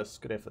quite close.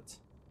 Good effort.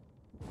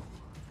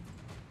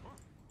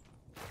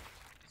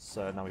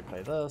 So now we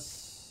play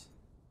this.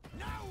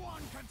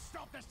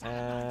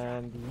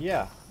 And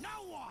yeah,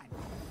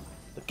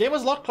 the game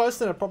was a lot closer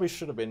than it probably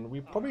should have been. We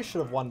probably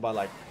should have won by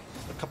like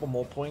a couple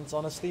more points,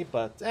 honestly,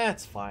 but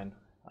it's fine.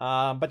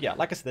 But yeah,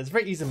 like I said, it's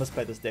very easy to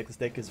misplay this deck. This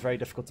deck is very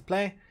difficult to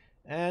play,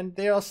 and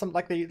there are some,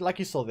 like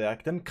you saw there, I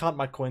didn't count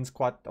my coins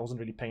quite. I wasn't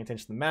really paying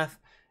attention to the math,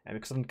 and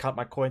because I didn't count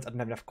my coins, I didn't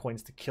have enough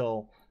coins to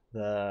kill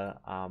the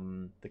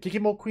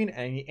Kikimore Queen,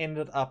 and he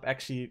ended up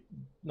actually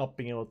not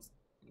being able to,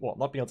 well,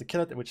 not being able to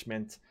kill it, which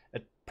meant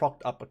it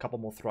procced up a couple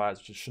more thrives,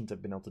 which it shouldn't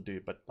have been able to do.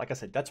 But like I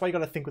said, that's why you got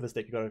to think with this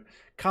deck. You got to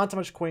count how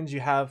much coins you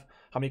have,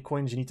 how many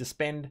coins you need to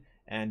spend,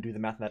 and do the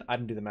math on that. I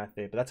didn't do the math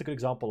there, but that's a good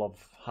example of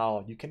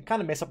how you can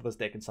kind of mess up with this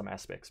deck in some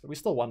aspects. But we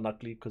still won,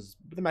 luckily, because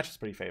the match was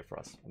pretty fair for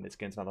us. And let's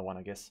get into another one,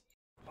 I guess.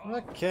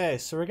 Okay,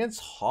 so we're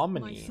against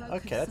Harmony.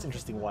 Okay, that's an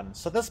interesting one.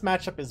 So this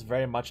matchup is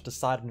very much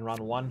decided in round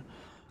 1.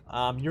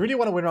 You really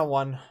want to win round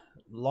 1.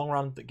 Long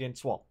round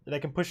against, well, they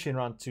can push you in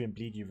round 2 and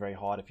bleed you very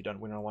hard if you don't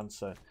win round 1.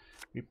 So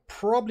we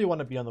probably want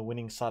to be on the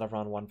winning side of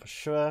round 1 for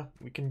sure.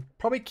 We can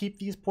probably keep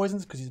these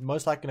poisons because he's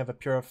most likely going to have a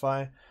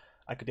Purify.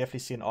 I could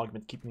definitely see an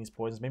argument keeping these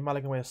poisons. Maybe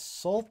Malik can wear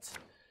Assault.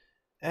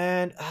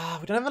 And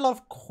we don't have a lot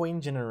of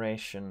coin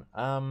generation.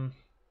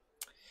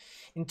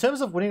 In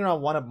terms of winning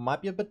round 1, it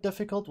might be a bit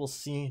difficult. We'll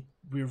see.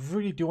 We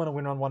really do want to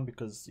win round 1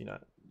 because, you know,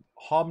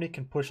 Harmony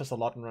can push us a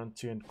lot in round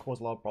 2 and cause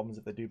a lot of problems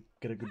if they do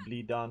get a good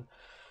bleed down.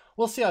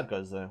 We'll see how it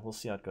goes, though. We'll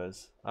see how it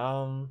goes.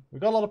 We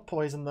got a lot of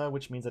poison, though,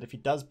 which means that if he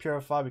does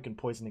purify, we can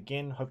poison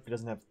again. Hopefully he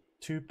doesn't have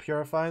 2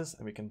 purifies,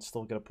 and we can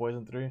still get a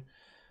poison through.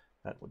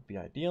 That would be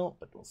ideal,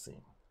 but we'll see.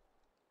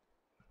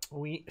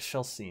 We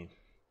shall see.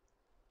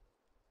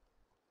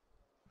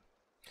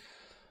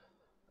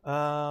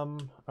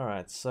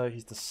 Alright, so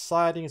he's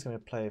deciding he's going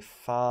to play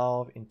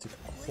Valve into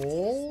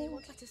Call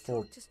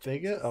for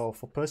Vigor, oh,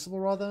 for Percival,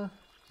 rather.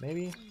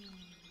 Maybe.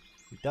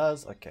 He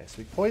does. Okay, so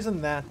we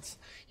poison that.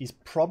 He's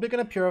probably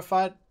going to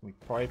purify it. We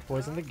probably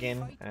poison it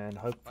again, and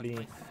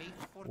hopefully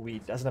we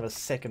doesn't have a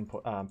second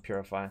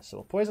purify. So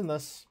we'll poison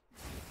this.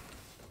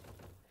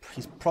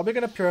 He's probably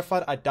going to purify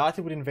it. I doubt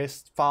he would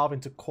invest 5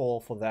 into Call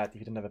for that if he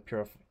didn't have a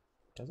purify.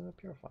 Doesn't have a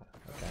purify.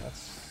 Okay, that's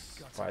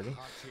surprising.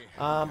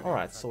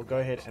 Alright, so we'll go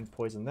ahead and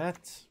poison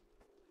that.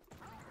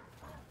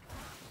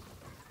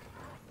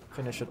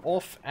 Finish it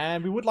off,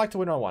 and we would like to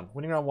win round 1.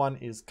 Winning round 1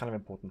 is kind of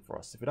important for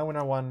us. If we don't win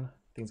round 1,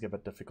 things get a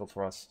bit difficult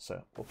for us.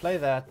 So we'll play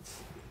that.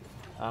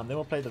 Then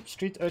we'll play the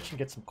Street Urchin,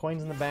 get some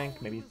coins in the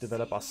bank, maybe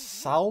develop our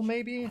Soul,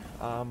 maybe.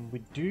 We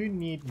do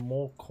need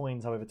more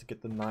coins, however, to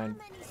get the 9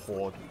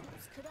 Horde,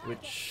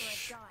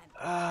 which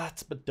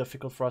it's a bit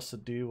difficult for us to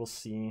do. We'll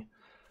see.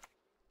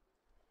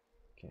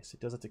 Okay, so he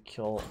does have to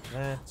kill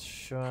that,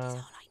 sure.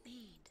 I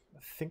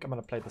think I'm going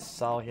to play the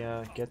Soul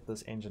here, get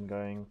this engine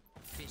going.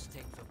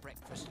 Fisting for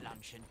breakfast,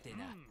 lunch and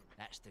dinner.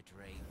 That's the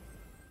dream.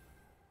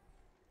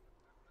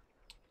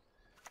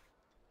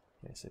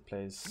 Okay, so he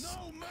plays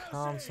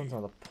Constant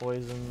on the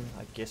poison.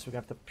 I guess we're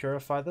going to have to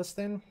purify this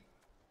then.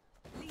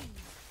 Leave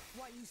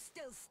while you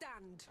still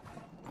stand.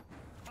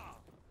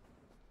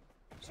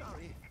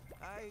 Sorry,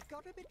 I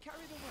got a bit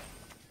carried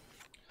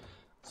away.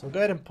 So we'll go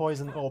ahead and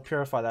poison, or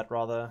purify that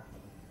rather.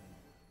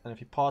 And if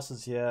he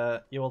passes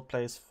here, Ewald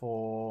plays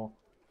for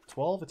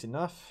 12, it's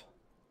enough.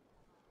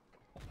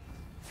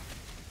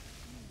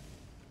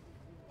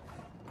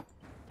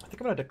 I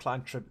think I'm going to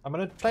decline tribute. I'm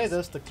going to play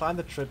this, decline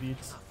the tribute.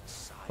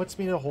 Puts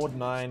me in a Horde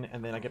 9,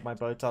 and then I get my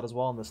boat out as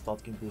well, and this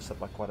starts getting boosted up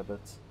by quite a bit.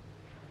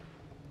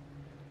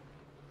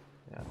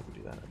 Yeah, I think we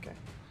do that, okay.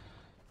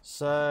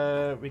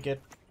 So, we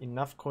get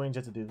enough coins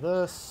here to do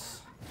this.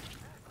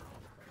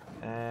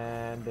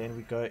 And then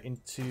we go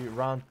into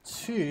round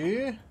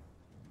 2.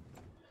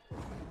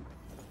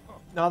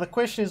 Now the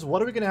question is,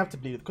 what are we going to have to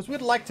bleed? Because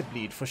we'd like to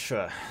bleed for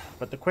sure,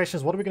 but the question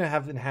is, what are we going to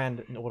have in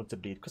hand in order to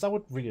bleed? Because I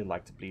would really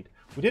like to bleed.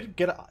 He did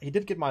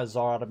get my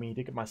Zara out of me, he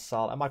did get my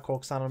Sal and my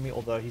Cork out of me,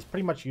 although he's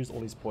pretty much used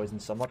all his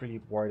poisons, so I'm not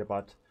really worried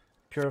about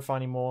Purify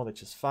anymore,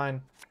 which is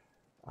fine.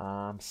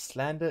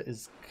 Slander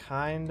is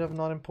kind of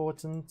not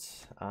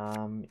important.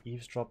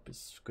 Eavesdrop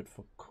is good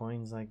for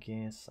coins, I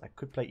guess. I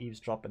could play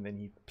Eavesdrop and then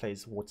he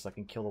plays waters. I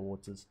can kill the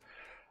waters.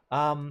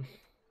 Probably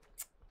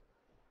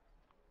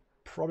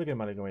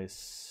gonna go away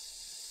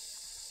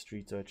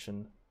Street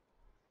Urchin.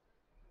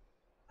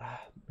 I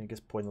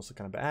guess poison also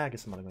kind of bad. I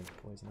guess I'm not going to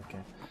poison.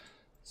 Okay.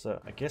 So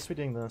I guess we're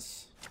doing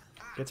this.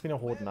 Gets me to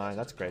Horde 9.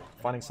 That's great.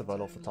 Finding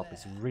Savola off the top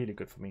is really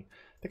good for me.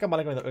 I think I'm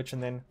going to go with the Urchin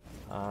then.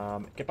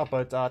 Get my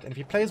boat out. And if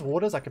he plays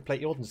waters, I can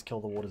play Eld and just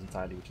kill the waters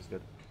entirely, which is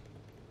good.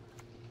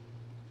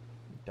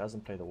 He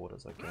doesn't play the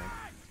waters. Okay.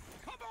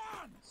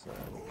 So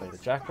we'll play the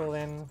Jackal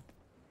then.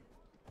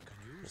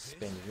 We'll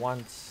spend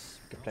once.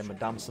 We can play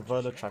Madame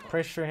Savola, try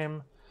pressure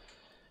him.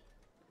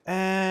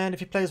 And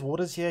if he plays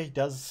waters here, he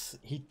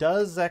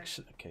does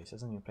actually. Okay, so he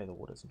doesn't even play the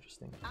waters.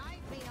 Interesting.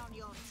 I've been on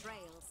your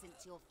trail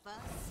since your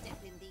first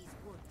step in these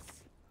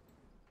woods.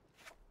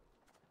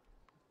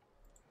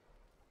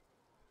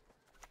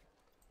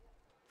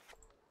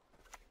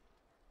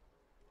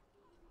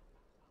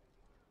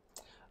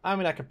 I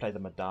mean, I can play the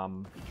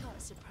Madame. You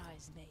can't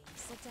surprise me,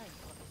 so don't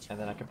bother. And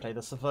then I can play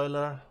the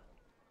Savola.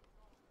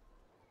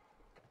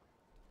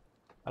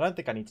 I don't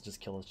think I need to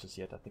just kill this just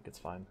yet. I think it's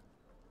fine.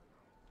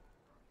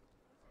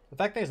 The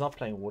fact that he's not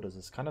playing waters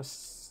is kind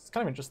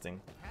of interesting.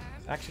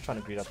 He's actually trying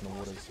to greed up in the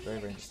waters. Very,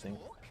 very interesting.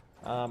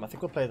 I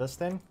think we'll play this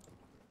then.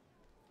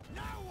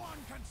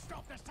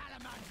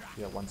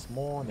 Yeah, once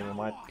more, and then we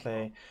might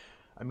play.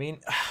 I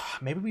mean,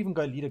 maybe we even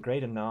go leader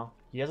Graydon now.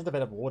 He hasn't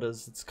developed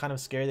waters. It's kind of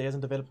scary that he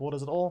hasn't developed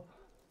waters at all.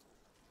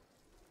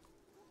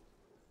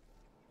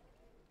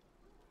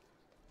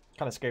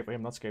 Kind of scary for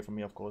him, not scary for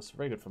me, of course.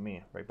 Very good for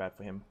me, very bad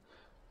for him.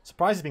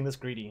 Surprised he's being this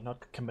greedy,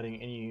 not committing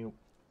any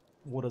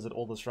waters at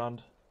all this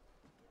round.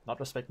 Not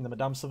respecting the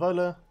Madame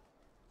Savola.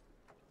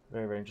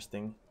 Very, very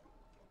interesting.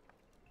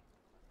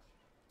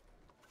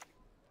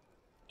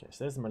 Okay,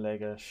 so there's the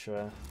Malega,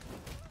 sure.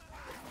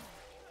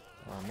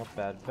 Not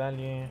bad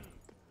value. I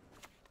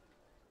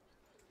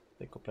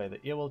think we'll play the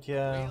Earwolf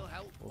here.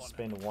 We'll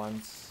spend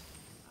once.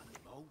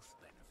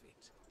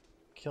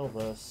 Kill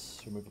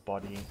this, remove a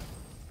body.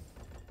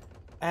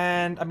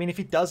 And, I mean, if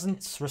he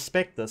doesn't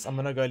respect this, I'm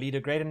gonna go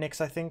leader Graydon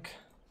next, I think.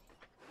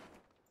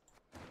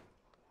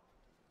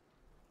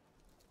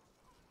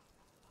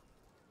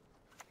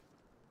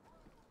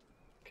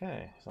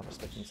 Okay, he's not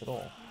respecting this at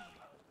all.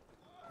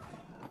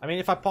 I mean,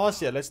 if I pass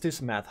here, let's do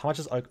some math. How much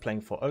is Oak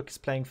playing for? Oak is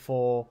playing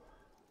for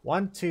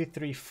 1, 2,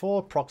 3,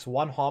 4, procs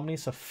 1 harmony,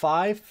 so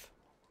 5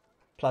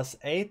 plus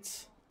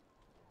 8.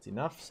 It's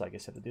enough, so I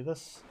guess I have to do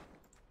this.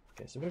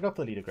 Okay, so we're gonna go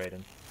for the leader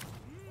Graydon.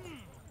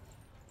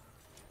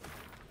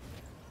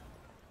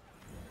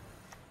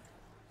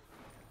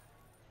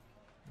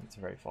 It's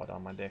very far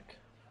down my deck.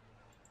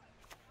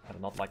 I do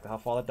not like how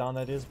far down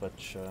that is, but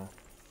sure.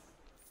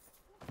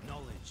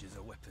 Knowledge is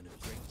a weapon of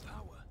great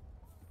power.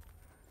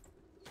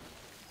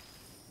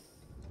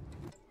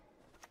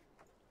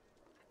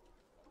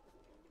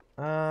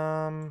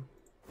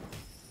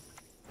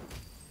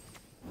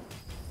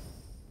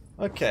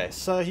 Okay,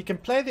 so he can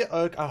play the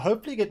Oak. I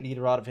hopefully get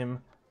leader out of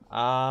him.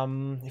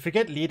 If we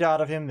get leader out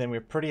of him, then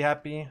we're pretty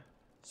happy.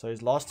 So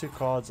his last two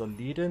cards are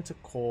leader into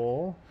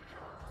call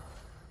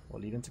or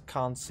leader into The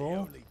council.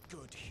 only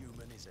good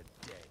human is a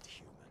dead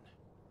human.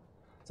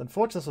 It's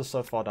unfortunate this was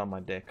so far down my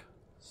deck.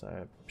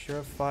 So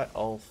Purify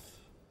Elf.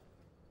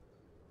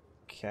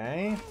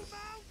 Okay.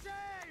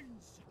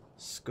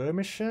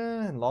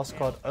 Skirmisher and last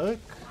card Oak.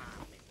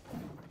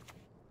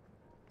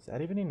 Is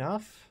that even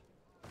enough?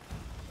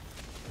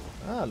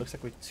 Ah, looks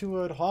like we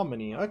 2-0'd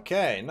Harmony.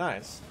 Okay,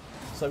 nice.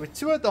 So we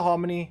 2-0'd the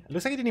Harmony. It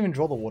looks like he didn't even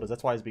draw the waters.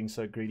 That's why he's being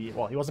so greedy.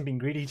 Well, he wasn't being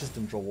greedy, he just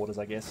didn't draw waters,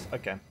 I guess.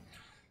 Okay.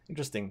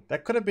 Interesting.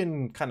 That could have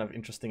been kind of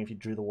interesting if he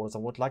drew the waters. I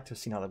would like to have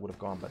seen how that would have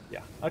gone, but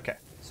yeah. Okay.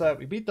 So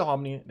we beat the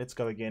Harmony. Let's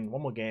go again.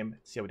 One more game.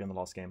 See how we do in the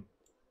last game.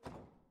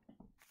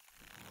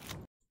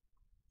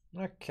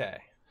 Okay.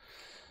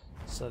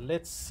 So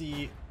let's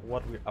see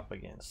what we're up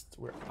against.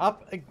 We're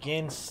up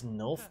against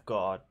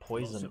Nilfgaard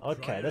Poison.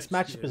 Okay, this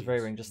matchup is very,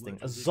 very interesting.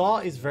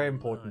 Azar is very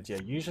important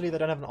here. Usually they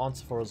don't have an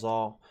answer for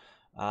Azar.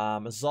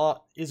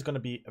 Azar is going to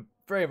be a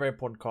very, very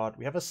important card.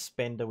 We have a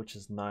Spender, which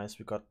is nice.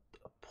 We've got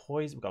a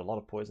poison. We've got a lot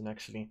of poison,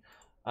 actually.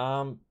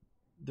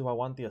 Do I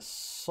want the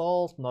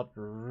Assault? Not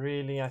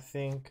really, I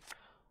think.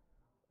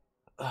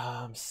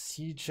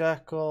 Sea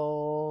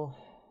Jackal.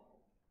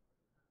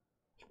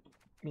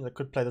 I mean, I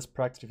could play this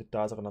proactive if it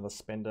dies of another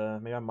Spender.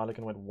 Maybe I'm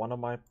mulligan with one of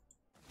my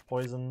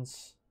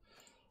poisons.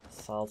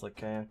 Sal's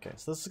okay. Okay,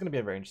 so this is going to be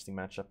a very interesting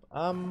matchup.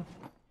 I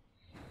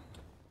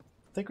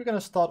think we're going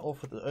to start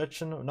off with the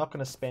Urchin. We're not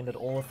going to spend it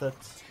all with it.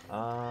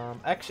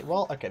 Actually,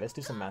 well, okay, let's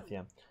do some math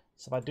here.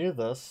 So if I do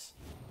this,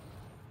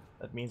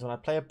 that means when I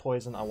play a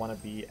poison, I want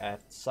to be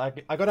at... So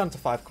I go down to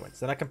 5 coins.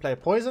 Then I can play a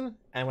poison,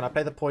 and when I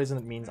play the poison,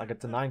 it means I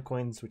get to 9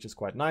 coins, which is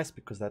quite nice,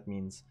 because that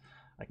means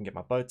I can get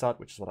my boat out,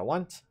 which is what I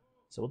want.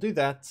 So we'll do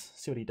that,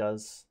 see what he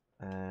does,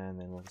 and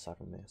then we'll decide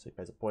from there. So he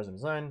plays a poison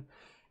zone,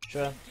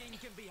 sure.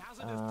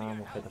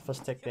 We'll play the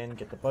first tech then,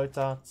 get the boat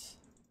out,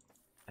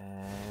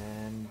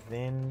 and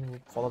then we'll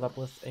follow it up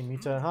with a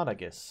Muto Hard, I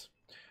guess.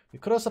 We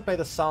could also play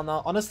the Sal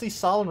now. Honestly,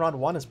 Sal in round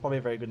 1 is probably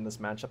very good in this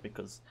matchup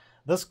because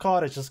this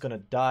card is just going to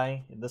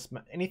die. In this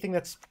anything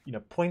that's, you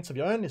know, points of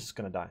your own is just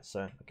going to die.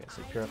 So, okay,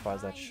 so he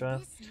purifies that, sure.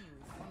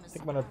 I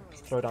think I'm going to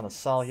throw down a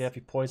Sal here. If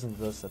he poisons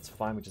this, that's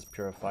fine. We just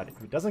purified. If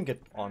he doesn't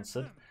get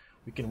answered,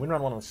 we can win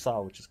round 1 on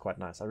Sal, which is quite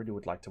nice. I really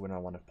would like to win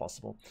round 1 if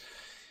possible.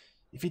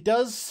 If he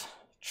does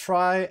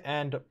try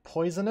and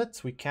poison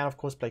it, we can, of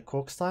course, play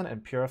Corkstein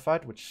and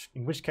Purified,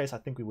 in which case I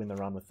think we win the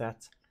round with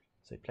that.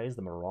 So he plays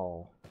the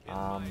Morale.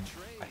 I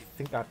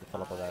think I have to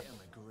fill up with that.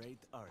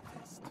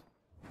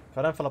 If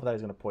I don't fill up with that,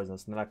 he's going to poison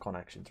us, and then I can't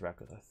actually interact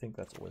with it. I think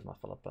that's always my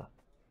fill up.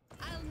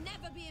 I'll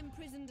never be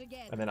imprisoned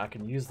again. And then I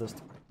can use this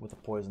with a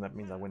poison. That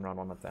means I win round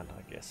 1 with that,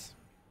 I guess.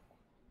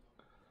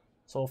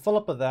 So we'll fill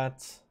up with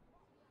that.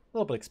 A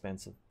little bit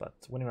expensive, but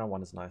winning round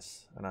 1 is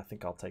nice. And I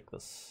think I'll take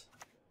this.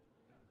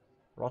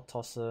 Rot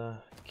Tosser.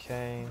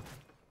 Okay.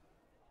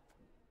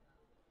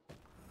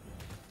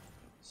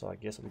 So I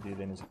guess what we do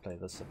then is we play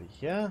this over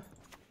here.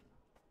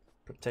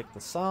 Protect the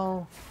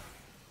Sal.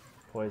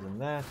 Poison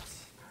that.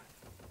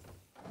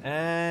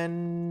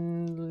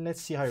 And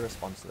let's see how he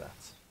responds to that.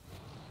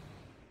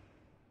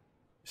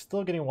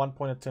 Still getting 1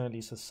 point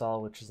eternally to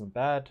Sal, which isn't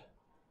bad.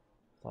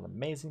 It's not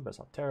amazing, but it's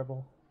not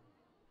terrible.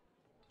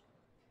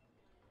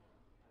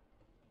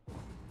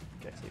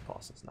 Okay, so he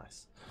passes.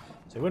 Nice.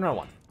 So we win round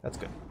 1. That's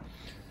good.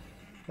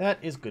 That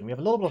is good. We have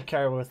a little bit of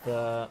carry with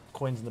the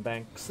coins in the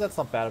bank, so that's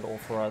not bad at all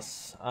for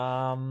us.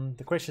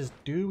 The question is,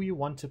 do we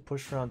want to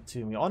push round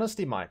 2? We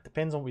honestly might.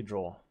 Depends on what we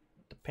draw.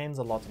 Depends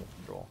a lot on what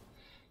we draw.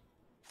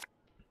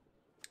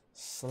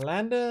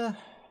 Slander,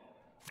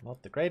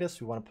 not the greatest.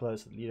 We want to play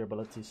with leader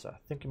ability, so I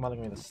think we might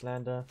go with the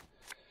Slander.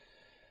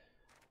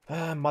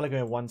 Might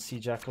go with 1 Sea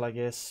Jackal, I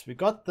guess. We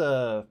got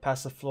the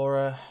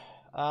Passiflora.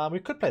 We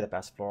could play the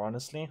Passiflora,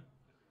 honestly.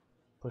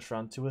 Push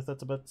round 2 with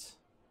it a bit.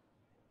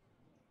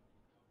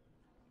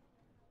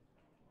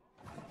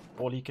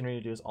 All he can really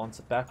do is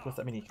answer back with,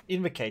 I mean, he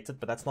invocated,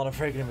 but that's not a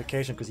very good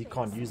invocation because he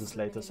can't use this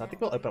later. So I think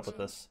we'll open up with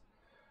this.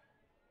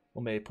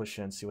 We'll maybe push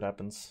here and see what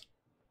happens.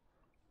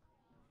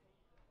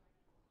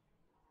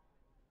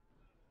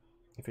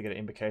 If we get an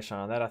invocation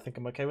on that, I think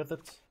I'm okay with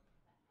it.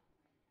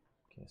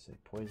 Okay, so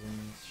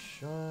poisons,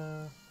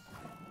 sure.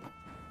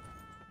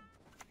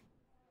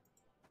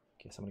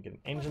 Okay, so I'm gonna get an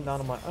engine down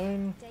on my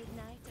own.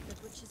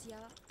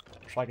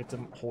 Try to get to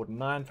Horde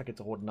 9. If I get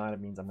to Horde 9,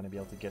 it means I'm gonna be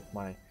able to get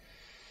my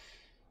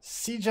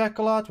Sea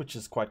Jackal out, which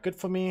is quite good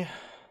for me.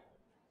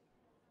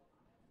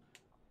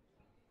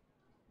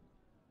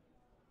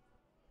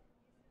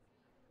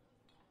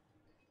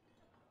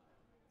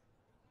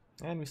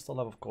 And we still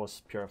have, of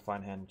course, Purify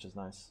in hand, which is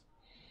nice.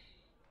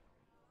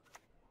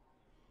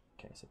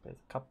 Okay, so play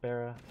the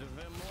Cupbearer.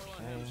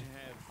 Okay.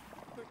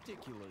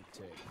 Particular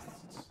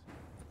tastes.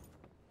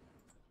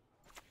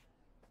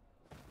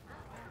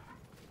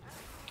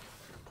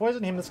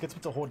 Poison him, this gets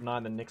me to Horde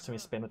 9, then next time we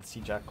spend with the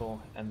Sea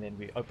Jackal, and then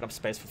we open up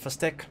space for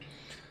Fistek.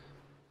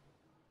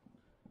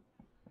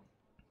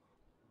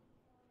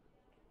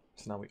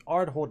 So now we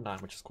are at Horde 9,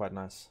 which is quite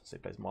nice. So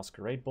he plays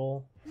Masquerade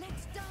Ball.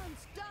 Let's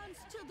dance, dance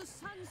till the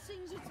sun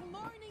sings its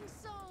morning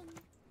song.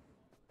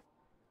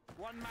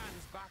 One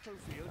man's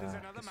battlefield is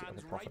another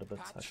man's right a bit.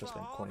 I patch should for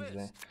spend coins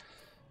harvest.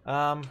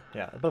 there.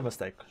 Yeah, a bit of a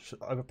mistake.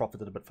 Should over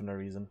profited a bit for no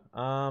reason.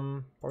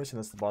 Probably seen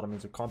this at the bottom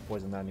means we can't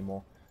poison that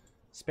anymore.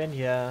 Spend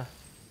here.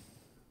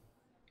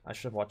 I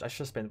should have watched. I should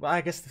have spent. Well,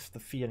 I guess the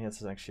fee in here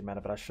doesn't actually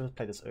matter, but I should have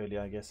played this earlier,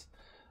 I guess.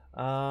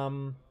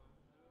 We'll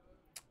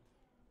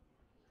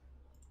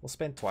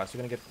spend twice. We're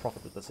gonna get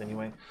profit with this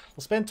anyway.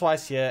 We'll spend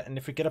twice here, and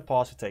if we get a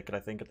pass, we take it. I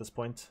think at this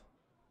point.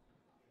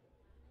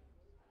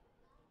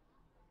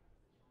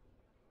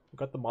 We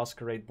got the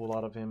Masquerade Ball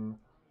out of him.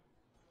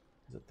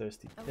 He's a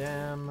thirsty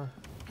dam.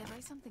 Have I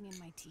something in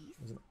my teeth?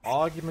 There's an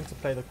argument to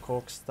play the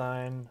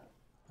Corkstein.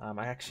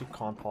 I actually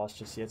can't pass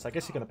just yet, so I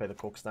guess you're gonna play the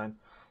Corkstein.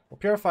 We'll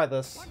purify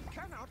this. One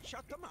cannot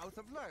shut the mouth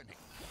of learning.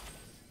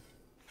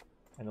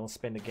 And we'll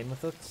spend again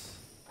with it.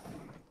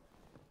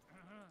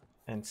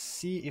 And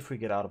see if we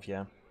get out of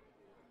here.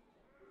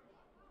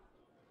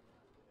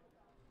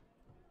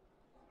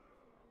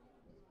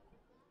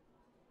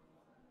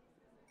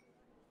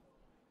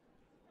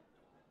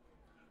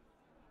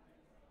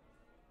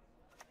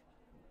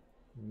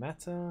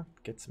 Matter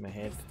gets him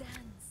ahead. This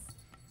dance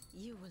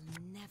you will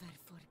never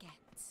forget.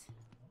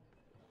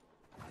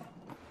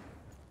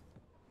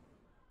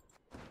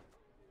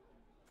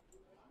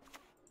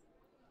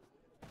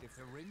 If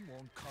the ring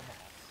won't come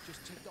off,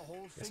 just take the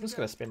whole thing. I'm just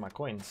gonna spend my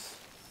coins.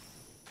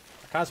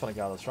 I kind of want to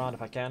get out of this round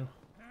if I can.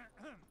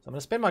 So I'm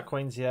gonna spend my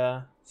coins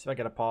here. See if I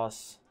get a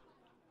pass.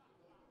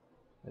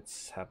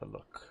 Let's have a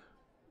look.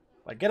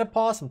 If I get a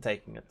pass, I'm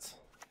taking it.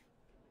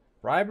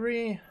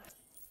 Bribery.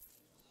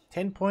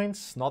 10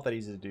 points. Not that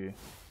easy to do.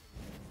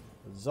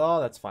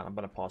 Czar, that's fine. I'm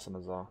gonna pass on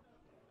the Czar.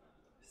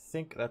 I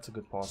think that's a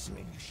good pass for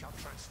me. You shall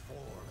transform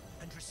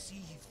and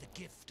receive the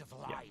gift of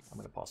life. Yeah, I'm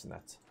gonna pass on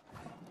that.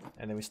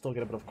 And then we still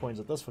get a bit of coins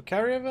with this for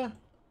carryover.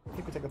 I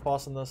think we take the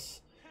pass on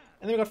this.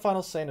 And then we got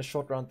Final Say in a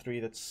short round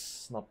 3.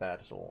 That's not bad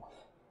at all.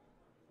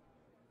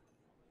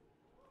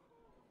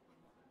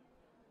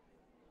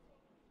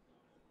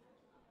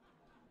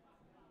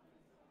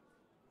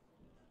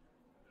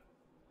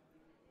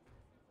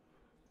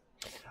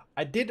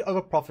 I did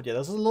overprofit. Yeah,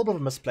 there's a little bit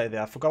of a misplay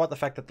there. I forgot about the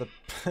fact that the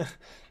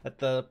that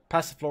the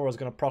Passiflora is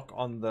going to proc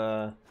on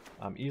the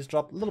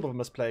eavesdrop. A little bit of a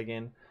misplay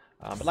again.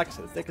 But like I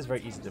said, this deck is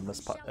very easy to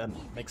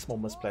make small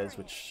misplays,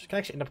 which can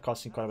actually end up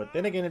costing quite a bit.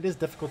 Then again, it is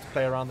difficult to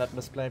play around that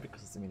misplay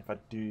because, I mean, if I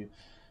do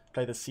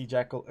play the Sea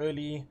Jackal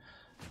early,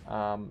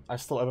 I'm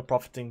still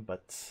overprofiting,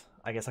 but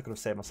I guess I could have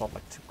saved myself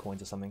like 2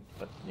 coins or something.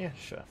 But yeah,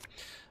 sure.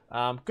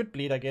 Good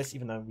bleed, I guess,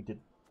 even though we did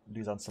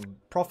lose on some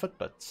profit,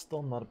 but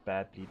still not a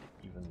bad bleed,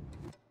 even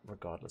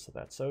regardless of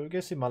that. So I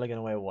guess we mulligan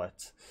away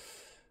what?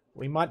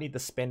 We might need the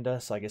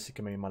spender, so I guess you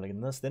can maybe mulligan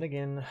this. Then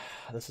again,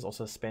 this is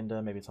also a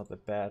spender. Maybe it's not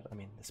that bad. I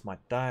mean, this might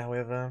die,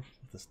 however.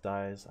 If this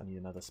dies, I need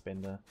another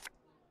spender.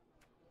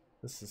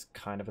 This is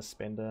kind of a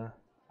spender.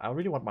 I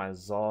really want my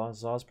Azar.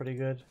 Azar's pretty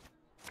good.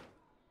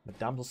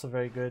 Madame's also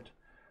very good.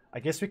 I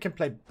guess we can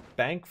play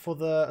Bank for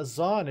the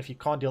Azar, and if you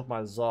can't deal with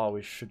my Azar,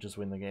 we should just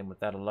win the game with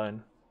that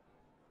alone.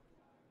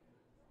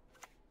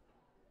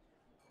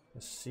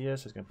 Let's see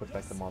us. He's going to put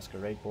back the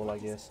Masquerade Ball, I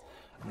guess.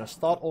 I'm going to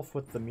start off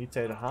with the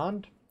Mutated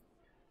Hound.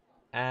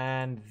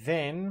 And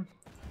then,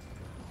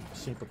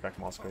 see, put back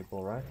Masquerade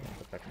Ball, right? Yeah,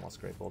 put back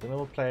Masquerade Ball. Then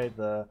we'll play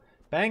the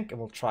Bank and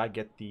we'll try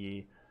get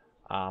the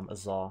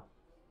Azar.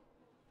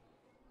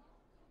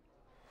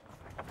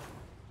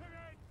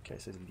 Okay,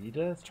 so his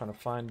leader is trying to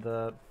find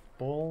the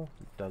ball.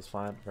 He does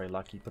find it, very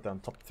lucky. Put down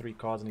top 3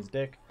 cards in his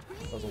deck.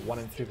 That was a 1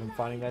 in 3 of him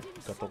finding that.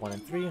 Got the 1 in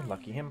 3,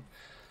 lucky him.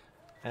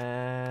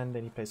 And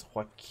then he plays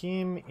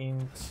Joaquim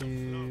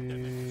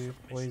into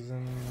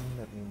poison.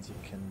 That means he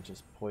can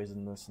just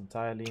poison this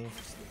entirely.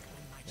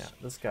 Yeah,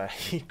 this guy,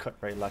 he got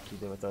very lucky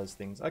there with those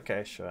things.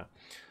 Okay, sure.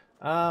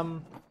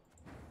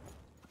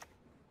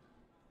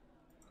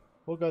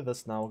 We'll go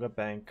this now. We'll go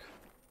Bank.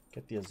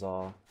 Get the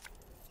Azar.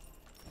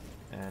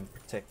 And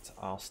protect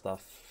our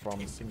stuff from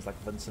things like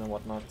Vincent and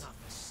whatnot.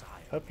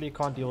 Hopefully you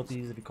can't deal with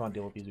these. If you can't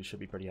deal with these, we should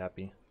be pretty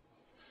happy.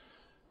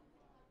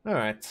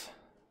 Alright.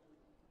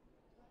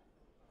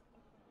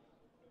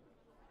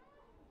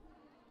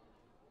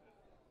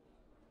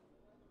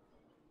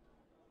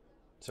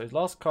 So his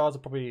last cards are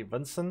probably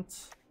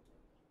Vincent.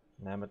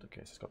 Lambert, okay,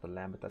 so he's got the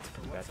Lambert, that's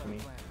pretty bad for me.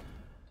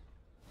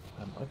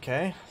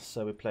 Okay,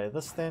 so we play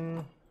this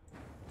then.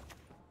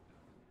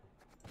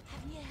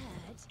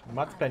 We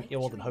might play an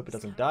Earwald and hope it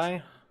doesn't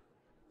die.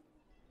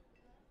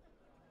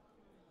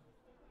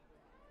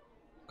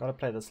 Gotta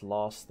play this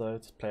last though,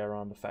 to play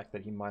around the fact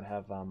that he might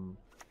have a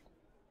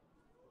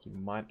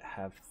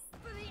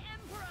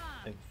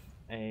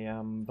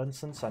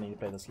Vincent, so I need to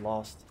play this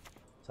last.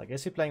 So I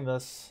guess we're playing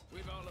this.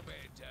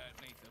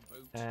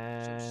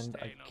 And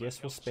I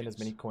guess we'll spend as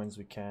many coins as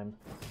we can.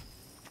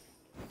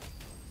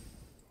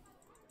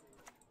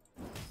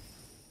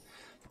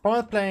 The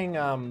problem with playing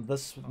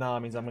this now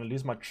means I'm going to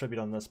lose my tribute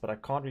on this, but I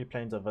can't really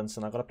play into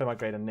Vincent. I've got to play my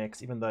Greater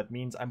next, even though it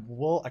means I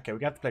will... Okay, we're going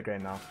to have to play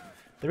Greater now.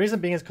 The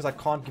reason being is because I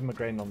can't give him a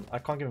Greater on... I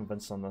can't give him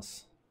Vincent on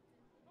this.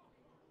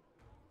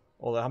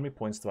 Although, how many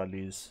points do I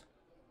lose?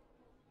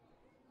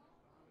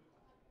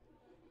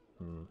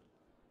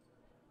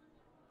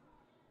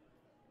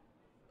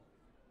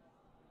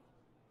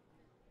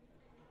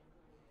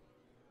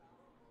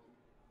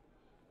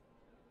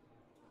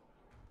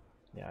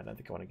 Yeah, I don't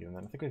think I want to give him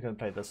that. I think we're going to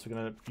play this. We're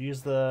going to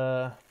use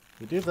the...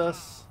 We do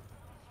this.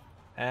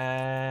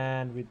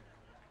 And we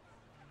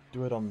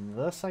do it on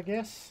this, I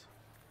guess.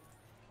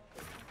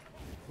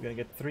 We're going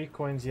to get 3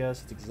 coins here,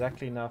 so it's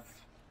exactly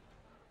enough.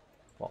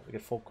 Well, we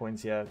get 4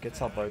 coins here. Gets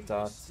our boat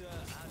out.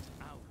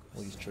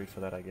 We'll use Tree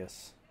for that, I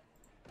guess.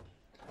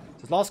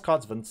 So his last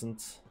card's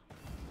Vincent.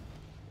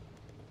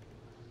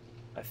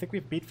 I think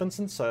we've beat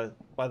Vincent, so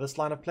by this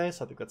line of play,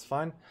 so I think that's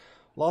fine.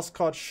 Last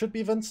card should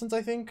be Vincent,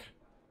 I think.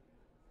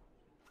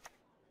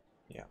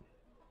 Yeah.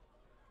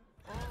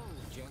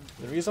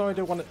 The reason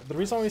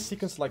why we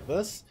sequence like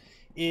this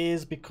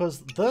is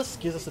because this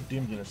gives us a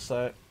doomed unit.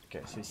 So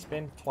okay, so we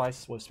spend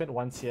twice, well, we spent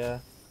once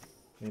here,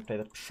 and we play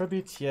the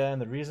tribute here,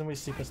 and the reason we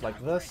sequence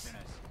like this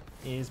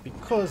is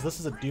because this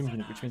is a doomed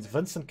unit, which means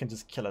Vincent can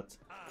just kill it.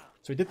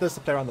 So we did this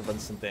to play around the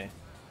Vincent there.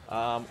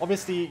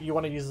 Obviously you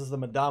want to use the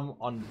Madame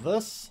on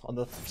this, on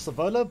the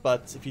Savola,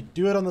 but if you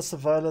do it on the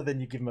Savola, then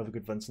you give him a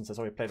good Vincent. So that's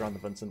why we played around the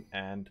Vincent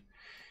and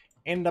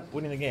end up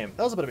winning the game.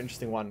 That was a bit of an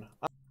interesting one.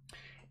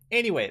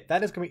 Anyway,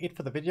 that is going to be it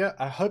for the video.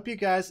 I hope you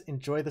guys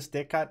enjoy this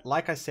deck guide.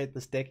 Like I said,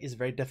 this deck is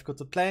very difficult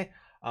to play.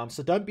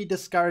 So don't be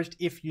discouraged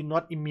if you're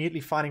not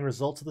immediately finding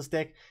results of this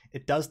deck.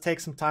 It does take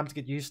some time to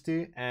get used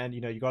to, and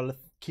you know, you got to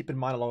keep in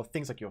mind a lot of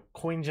things like your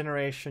coin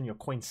generation, your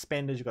coin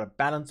spenders. You got to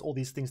balance all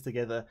these things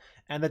together,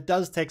 and that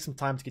does take some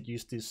time to get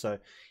used to. So,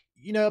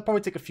 you know, it'll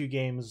probably take a few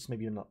games,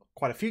 maybe not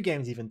quite a few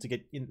games even, to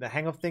get in the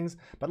hang of things.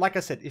 But like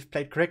I said, if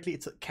played correctly,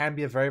 it can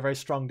be a very, very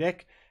strong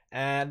deck.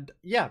 And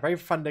yeah, very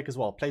fun deck as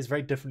well. Plays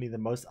very differently than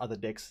most other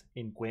decks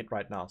in Gwent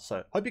right now.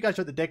 So hope you guys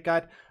enjoyed the deck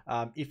guide.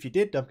 If you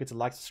did, don't forget to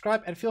like,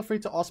 subscribe, and feel free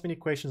to ask me any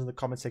questions in the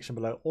comment section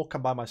below, or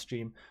come by my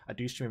stream. I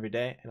do stream every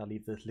day, and I'll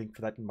leave the link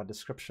for that in my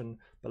description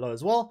below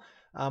as well.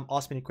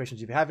 Ask me any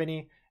questions if you have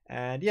any.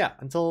 And yeah,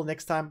 until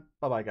next time,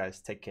 bye bye guys,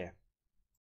 take care.